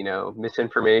you know,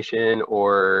 misinformation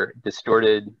or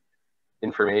distorted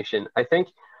information. I think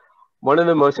one of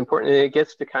the most important, and it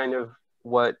gets to kind of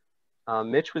what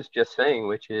Mitch was just saying,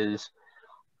 which is,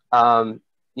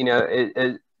 you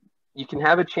know, you can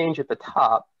have a change at the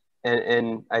top,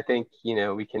 and I think, you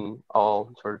know, we can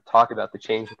all sort of talk about the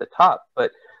change at the top,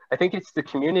 but I think it's the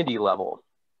community level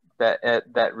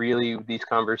that really these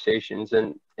conversations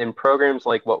and programs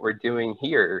like what we're doing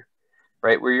here,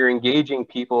 right, where you're engaging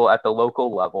people at the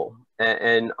local level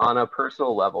and on a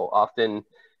personal level, often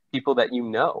people that you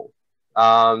know,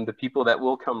 the people that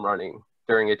will come running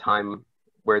during a time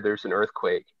where there's an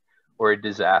earthquake or a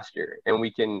disaster, and we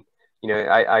can, you know,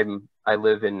 I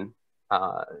live in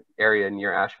area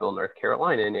near Asheville, North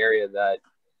Carolina, an area that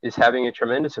is having a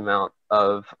tremendous amount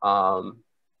of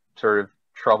sort of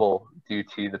trouble due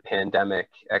to the pandemic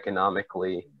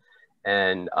economically,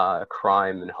 and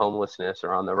crime and homelessness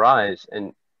are on the rise.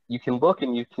 And you can look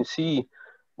and you can see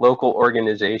local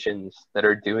organizations that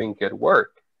are doing good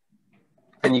work,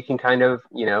 and you can kind of,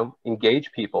 you know,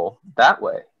 engage people that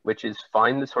way, which is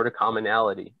find the sort of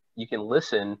commonality. You can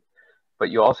listen, but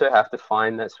you also have to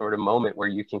find that sort of moment where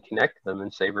you can connect them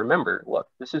and say, remember, look,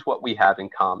 this is what we have in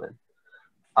common.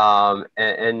 I've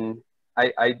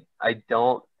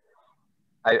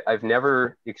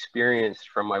never experienced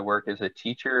from my work as a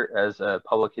teacher, as a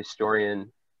public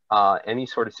historian, any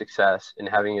sort of success in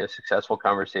having a successful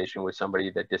conversation with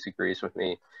somebody that disagrees with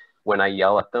me when I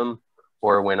yell at them,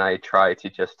 or when I try to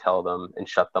just tell them and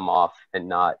shut them off and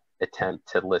not attempt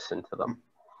to listen to them.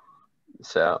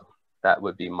 So that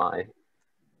would be my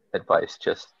advice,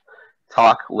 just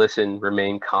talk, listen,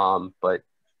 remain calm, but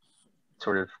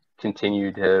sort of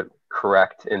continue to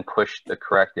correct and push the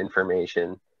correct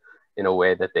information in a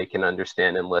way that they can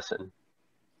understand and listen.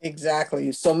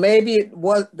 Exactly. So maybe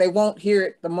they won't hear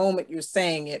it the moment you're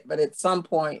saying it, but at some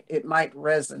point it might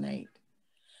resonate.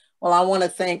 Well, I want to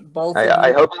thank both of you.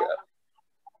 I hope so.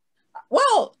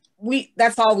 Well,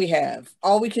 that's all we have.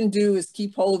 All we can do is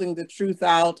keep holding the truth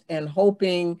out and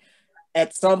hoping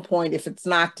at some point, if it's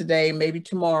not today, maybe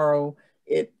tomorrow,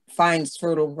 it finds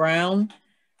fertile ground,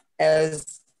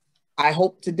 as I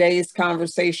hope today's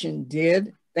conversation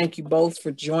did. Thank you both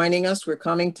for joining us. We're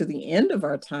coming to the end of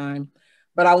our time,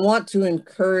 but I want to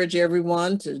encourage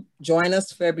everyone to join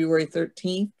us February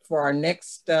 13th for our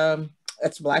next,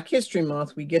 that's Black History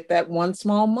Month. We get that one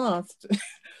small month,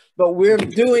 but we're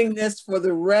doing this for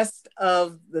the rest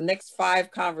of the next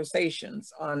 5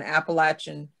 conversations on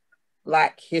Appalachian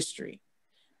Black history.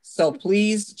 So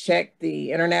please check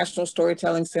the International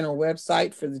Storytelling Center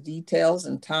website for the details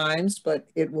and times, but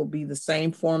it will be the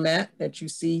same format that you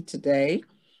see today.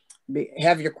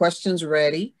 Have your questions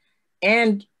ready.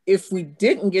 And if we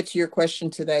didn't get to your question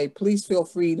today, please feel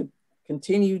free to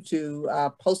continue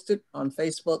to post it on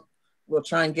Facebook. We'll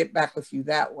try and get back with you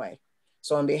that way.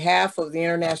 So on behalf of the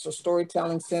International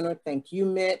Storytelling Center, thank you,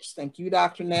 Mitch. Thank you,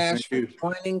 Dr. Nash, for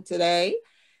joining today.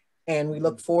 And we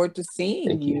look forward to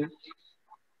seeing you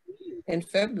in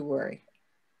February.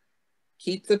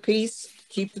 Keep the peace,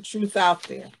 keep the truth out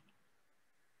there.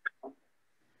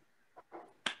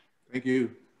 Thank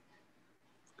you.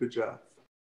 Good job.